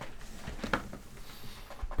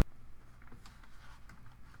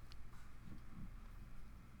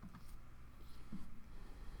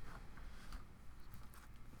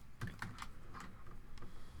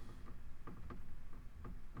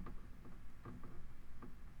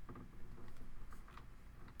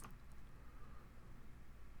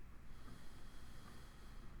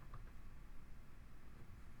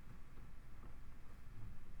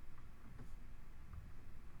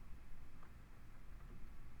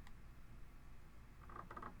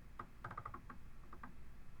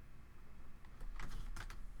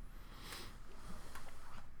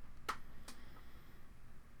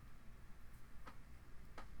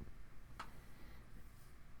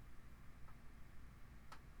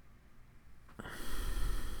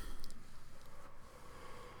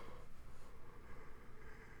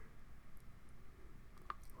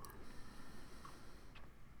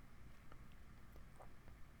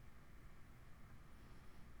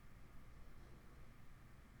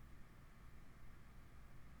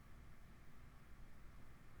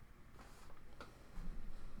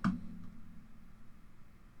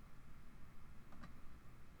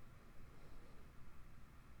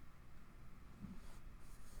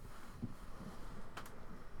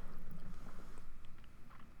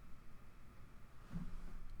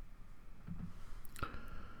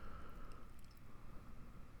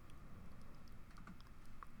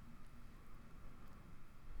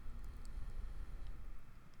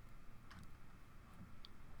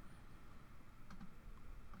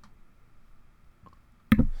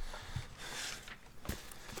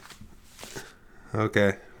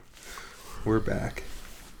 Okay. We're back.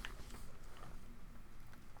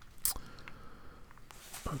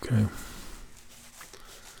 Okay.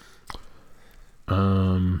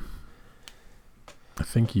 I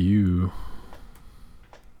think you...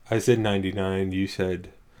 I said 99. You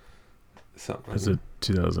said something. I said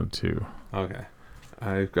 2002. Okay.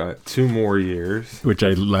 I've got 2 more years. Which I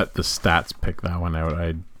let the stats pick that one out.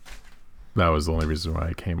 That was the only reason why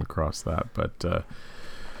I came across that. But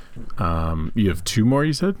you have 2 more,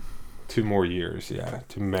 you said? 2 more years, yeah,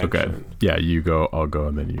 to mention. Okay. Yeah, you go, I'll go,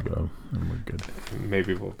 and then you go. And we're good.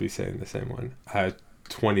 Maybe we'll be saying the same one.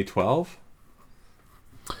 2012?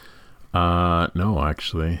 No,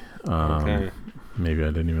 actually. Okay. Maybe I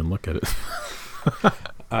didn't even look at it.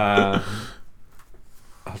 I'll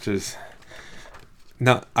just...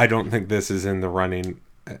 No, I don't think this is in the running,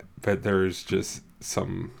 but there's just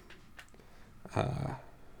some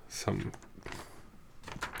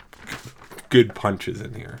good punches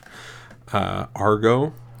in here.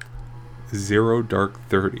 Argo, Zero Dark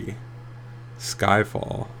 30,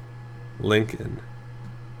 Skyfall, Lincoln,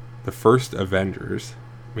 The First Avengers,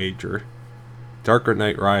 Major, Darker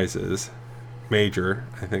Knight Rises, Major.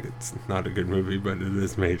 I think it's not a good movie, but it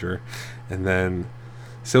is major. And then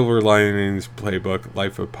Silver Linings Playbook,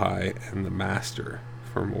 Life of Pi, and The Master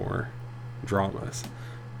for more dramas.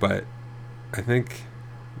 But I think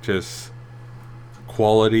just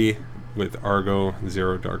quality with Argo,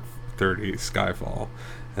 Zero Dark 30, Skyfall,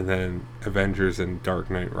 and then Avengers and Dark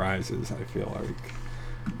Knight Rises, I feel like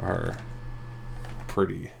are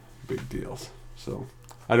pretty big deals. So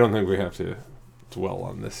I don't think we have to dwell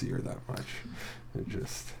on this year that much. It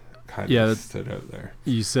just kind of stood out there.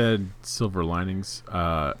 You said Silver Linings.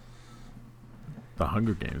 The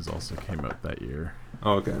Hunger Games also came out that year.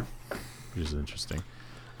 Oh, okay. Which is interesting.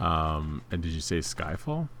 And did you say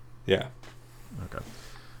Skyfall? Yeah. Okay.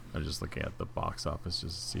 I'm just looking at the box office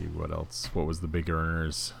just to see what was the big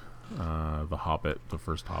earners. The Hobbit, the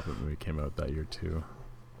first Hobbit movie came out that year too.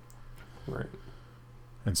 Right.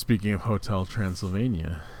 And speaking of Hotel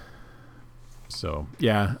Transylvania, so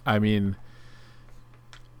yeah, I mean,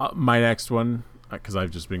 my next one, because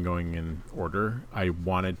I've just been going in order, I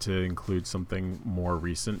wanted to include something more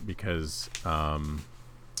recent because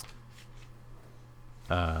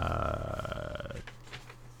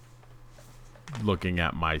looking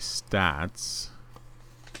at my stats,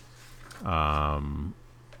 one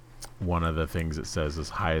of the things it says is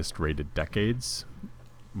highest rated decades.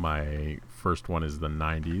 My first one is the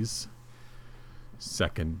 90s.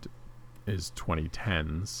 Second is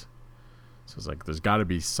 2010s. So it's like there's got to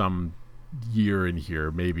be some year in here.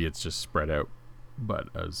 Maybe it's just spread out, but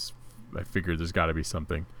as I figured, there's got to be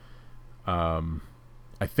something. I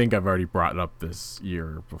think I've already brought up this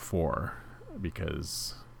year before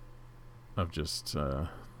because of just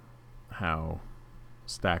how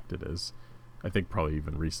stacked it is. I think probably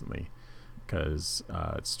even recently, because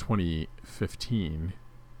it's 2015.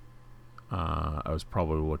 I was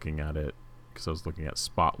probably looking at it because I was looking at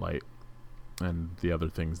Spotlight and the other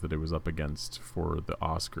things that it was up against for the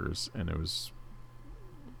Oscars, and it was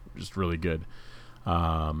just really good.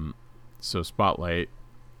 So Spotlight,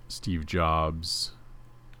 Steve Jobs,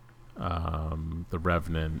 The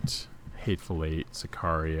Revenant, Hateful Eight,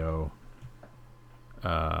 Sicario.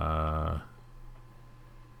 I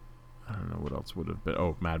don't know what else would have been.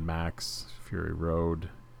 Oh, Mad Max, Fury Road.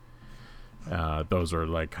 Those are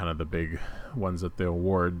like kind of the big ones at the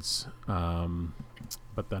awards.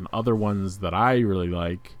 But then other ones that I really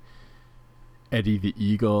like: Eddie the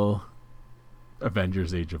Eagle,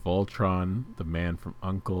 Avengers: Age of Ultron, The Man from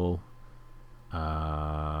U.N.C.L.E.,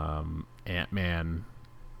 Ant-Man,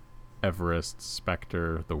 Everest,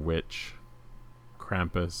 Spectre, The Witch,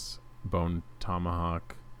 Krampus, Bone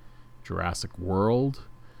Tomahawk, Jurassic World,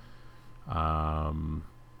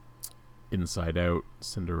 Inside Out,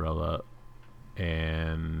 Cinderella,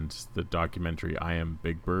 and the documentary I Am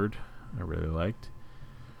Big Bird I really liked.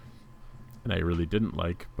 And I really didn't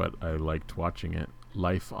like, but I liked watching it,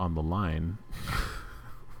 Life on the Line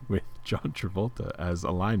with John Travolta as a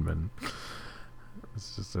lineman.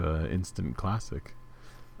 It's just an instant classic.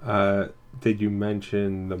 Did you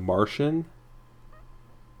mention The Martian?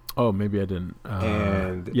 Oh, maybe I didn't.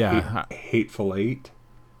 And yeah, Hateful Eight?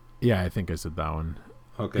 Yeah, I think I said that one.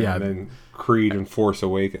 Okay, yeah, and then Creed and Force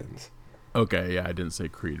Awakens. Okay, yeah, I didn't say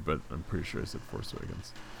Creed, but I'm pretty sure I said Force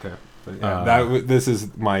Awakens. Okay, but yeah, this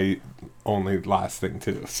is my only last thing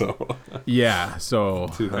too. So yeah, so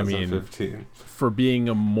 2015. I mean, for being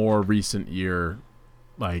a more recent year,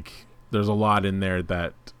 like there's a lot in there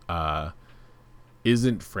that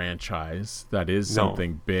isn't franchise, that is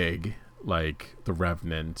something big, like The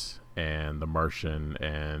Revenant and The Martian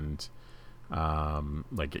and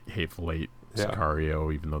like Hateful Eight, Yeah.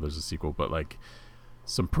 Sicario, even though there's a sequel, but like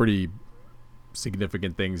some pretty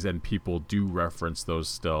significant things, and people do reference those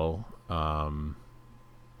still.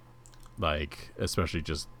 Like especially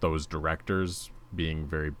just those directors being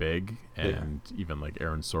very big, and even like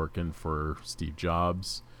Aaron Sorkin for Steve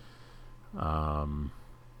Jobs.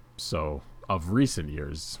 So of recent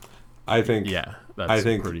years, I think that's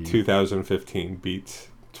pretty... 2015 beats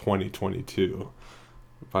 2022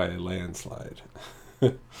 by a landslide.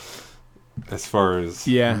 As far as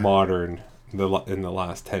modern in the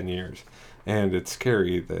last 10 years. And it's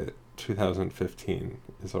scary that 2015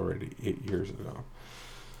 is already 8 years ago.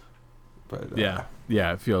 But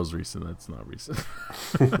it feels recent. That's not recent.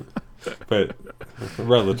 But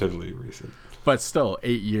relatively recent. But still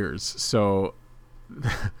 8 years. So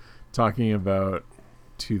talking about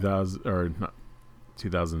 2000 or not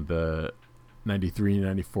 2000, the 93,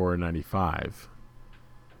 94, 95.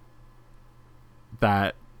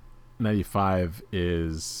 That 95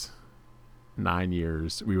 is 9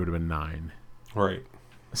 years. We would have been 9. Right.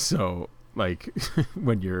 So like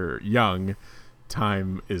when you're young,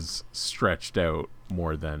 time is stretched out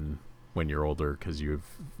more than when you're older because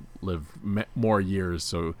you've lived more years.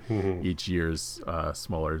 So each year's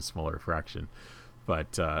smaller and smaller fraction.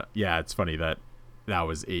 But it's funny that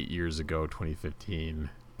was 8 years ago, 2015.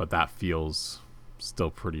 But that feels still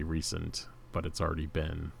pretty recent. But it's already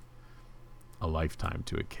been a lifetime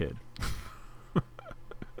to a kid.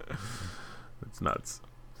 It's nuts.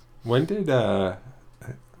 When did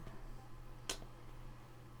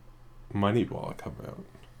Moneyball come out?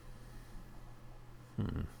 I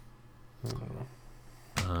don't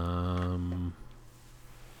know.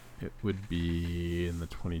 It would be in the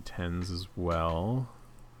 2010s as well.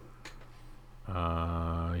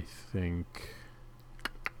 I think.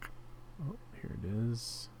 Oh, here it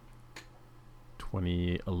is.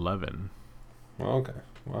 2011. Okay.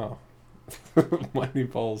 Wow.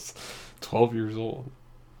 Moneyball's 12 years old.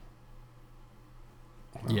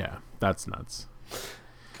 Wow. Yeah, that's nuts.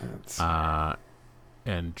 That's...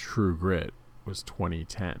 and True Grit was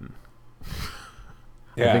 2010.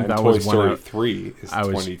 Yeah, I think that Toy was Story 3 is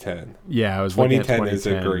 2010. Yeah, I was 2010 is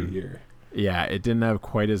a great year. Yeah, it didn't have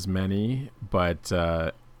quite as many, but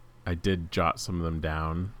I did jot some of them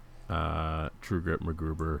down. True Grit,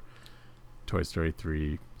 MacGruber, Toy Story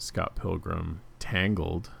 3, Scott Pilgrim,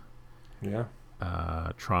 Tangled. Yeah.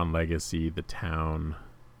 Tron Legacy, The Town,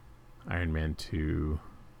 Iron Man 2.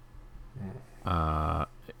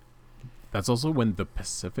 That's also when The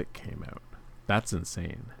Pacific came out. That's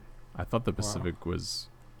insane. I thought The Pacific was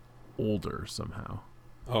older somehow.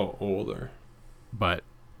 Oh, older. But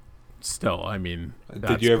still, I mean,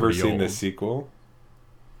 did you ever see the sequel?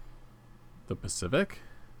 The Pacific?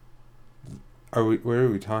 What are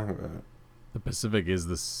we talking about? The Pacific is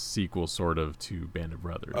the sequel, sort of, to Band of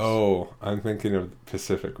Brothers. Oh, I'm thinking of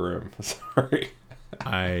Pacific Rim. Sorry.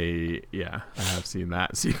 I have seen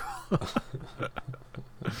that sequel.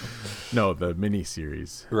 No, the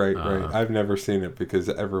miniseries. Right. I've never seen it because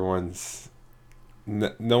everyone's...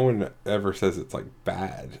 No one ever says it's, like,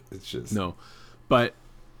 bad. It's just... No, but...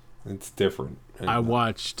 It's different. I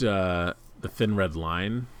watched The Thin Red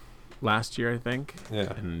Line last year, I think.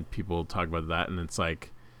 Yeah. And people talk about that, and it's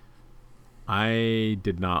like... I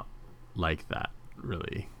did not like that,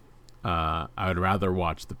 really. I would rather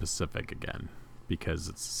watch The Pacific again because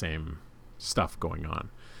it's the same stuff going on.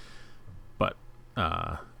 But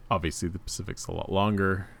obviously The Pacific's a lot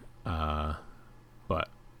longer. But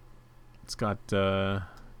it's got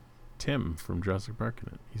Tim from Jurassic Park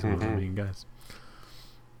in it. He's one of the main guys.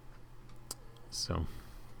 So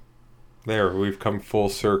there, we've come full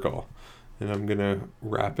circle. And I'm going to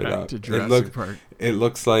wrap it up. To Jurassic Park. It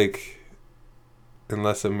looks like...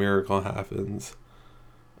 Unless a miracle happens,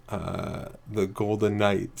 the Golden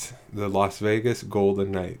Knights, the Las Vegas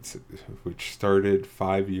Golden Knights, which started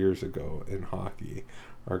 5 years ago in hockey,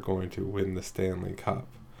 are going to win the Stanley Cup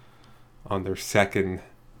on their second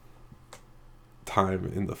time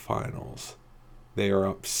in the finals. They are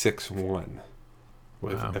up 6-1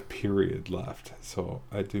 with a period left. So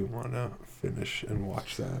I do want to finish and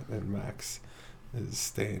watch that. And Max is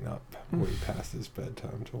staying up way past his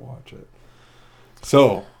bedtime to watch it.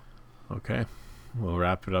 So, okay, we'll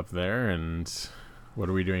wrap it up there. And what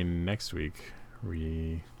are we doing next week? Are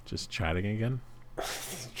we just chatting again?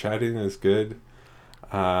 Chatting is good.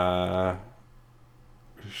 We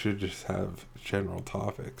should just have general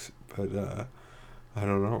topics, but I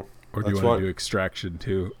don't know. Or do you want to do Extraction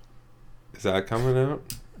too? Is that coming out?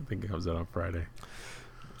 I think it comes out on Friday.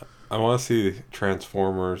 I want to see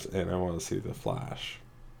Transformers and I want to see The Flash.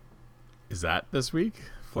 Is that this week?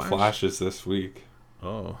 The Flash is this week.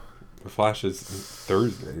 Oh. The Flash is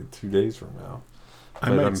Thursday, 2 days from now. I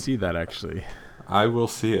But might see that actually. I will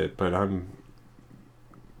see it, but I'm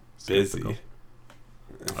busy.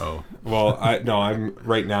 Oh, Well, I'm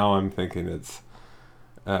right now. I'm thinking it's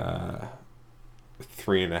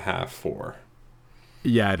 3.5, 4.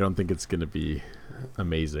 yeah. I don't think it's gonna be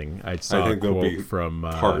amazing. I saw I think a there'll quote be from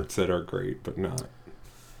parts that are great, but not.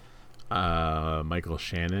 Michael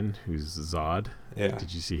Shannon, who's Zod. Yeah,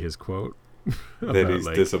 Did you see his quote? that About, he's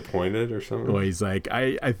like, disappointed or something. well, he's like,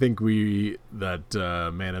 I think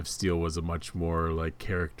that Man of Steel was a much more like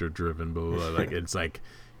character driven, blah, blah, blah. Like it's like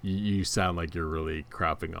you sound like you're really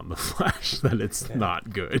crapping on the Flash, that it's not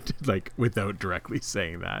good, like without directly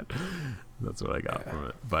saying that. That's what I got from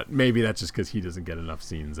it. But maybe that's just because he doesn't get enough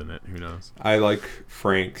scenes in it. Who knows? I like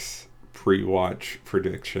Frank's pre-watch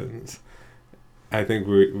predictions. I think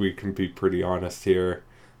we can be pretty honest here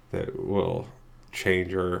that we'll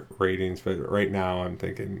change our ratings, but right now I'm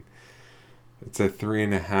thinking it's a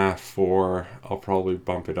 3.5, 4. I'll probably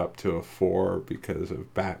bump it up to a 4 because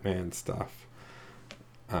of Batman stuff.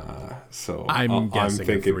 So I'm guessing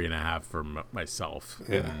thinking, a 3.5 for myself,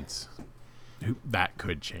 Yeah. and that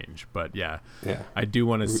could change. But yeah, yeah. I do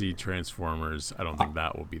want to see Transformers. I don't think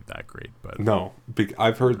that will be that great, but No,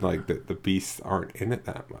 I've heard like that the beasts aren't in it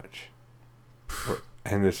that much,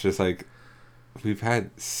 and it's just like we've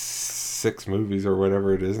had 6 movies or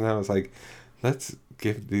whatever it is now. It's like, let's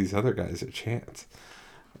give these other guys a chance.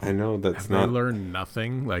 I know that's have not. they learned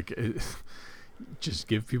nothing? Like, just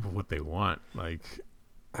give people what they want. Like,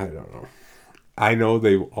 I don't know. I know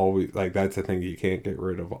they always like that's the thing. You can't get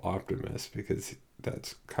rid of Optimus because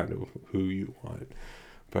that's kind of who you want.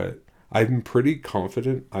 But I'm pretty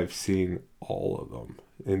confident I've seen all of them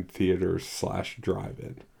in theaters /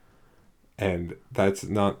 drive-in, and that's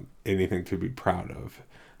not anything to be proud of.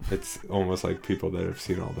 It's almost like people that have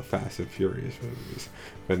seen all the Fast and Furious movies.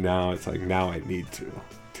 But now it's like, now I need to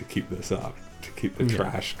keep this up, to keep the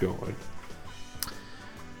trash going.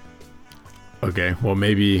 okay, well,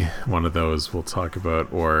 maybe one of those we'll talk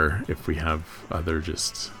about, or if we have other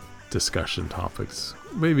just discussion topics,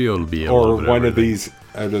 maybe it'll be a Or little bit one of everything. these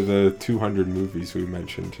out of the 200 movies we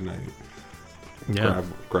mentioned tonight. Yeah,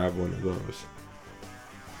 Grab one of those.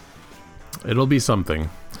 it'll be something.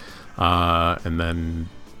 And then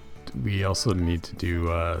we also need to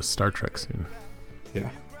do Star Trek soon. Yeah,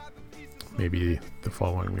 Maybe the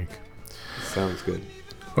following week. sounds good.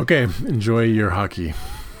 Okay, enjoy your hockey.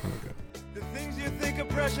 Okay. The things you think are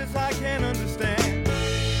precious, I can't understand.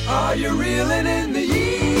 Are you reeling in the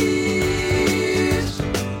years?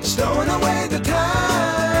 Stowing away the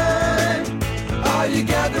time? Are you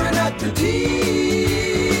gathering up the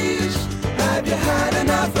tears? Have you had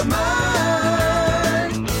enough of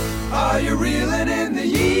mine? Are you reeling in the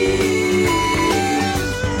years?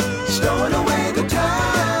 Stowing away the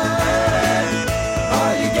time?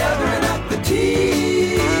 Are you gathering up the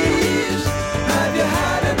tears? Have you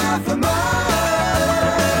had enough of mine?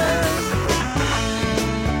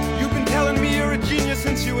 You've been telling me you're a genius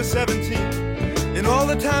since you were 17. In all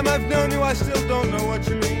the time I've known you, I still don't know what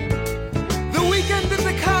you mean. The weekend at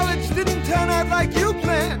the college didn't turn out like you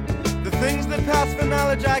planned. The things that pass for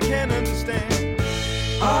knowledge I can't understand.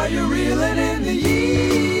 Are you reeling in the years?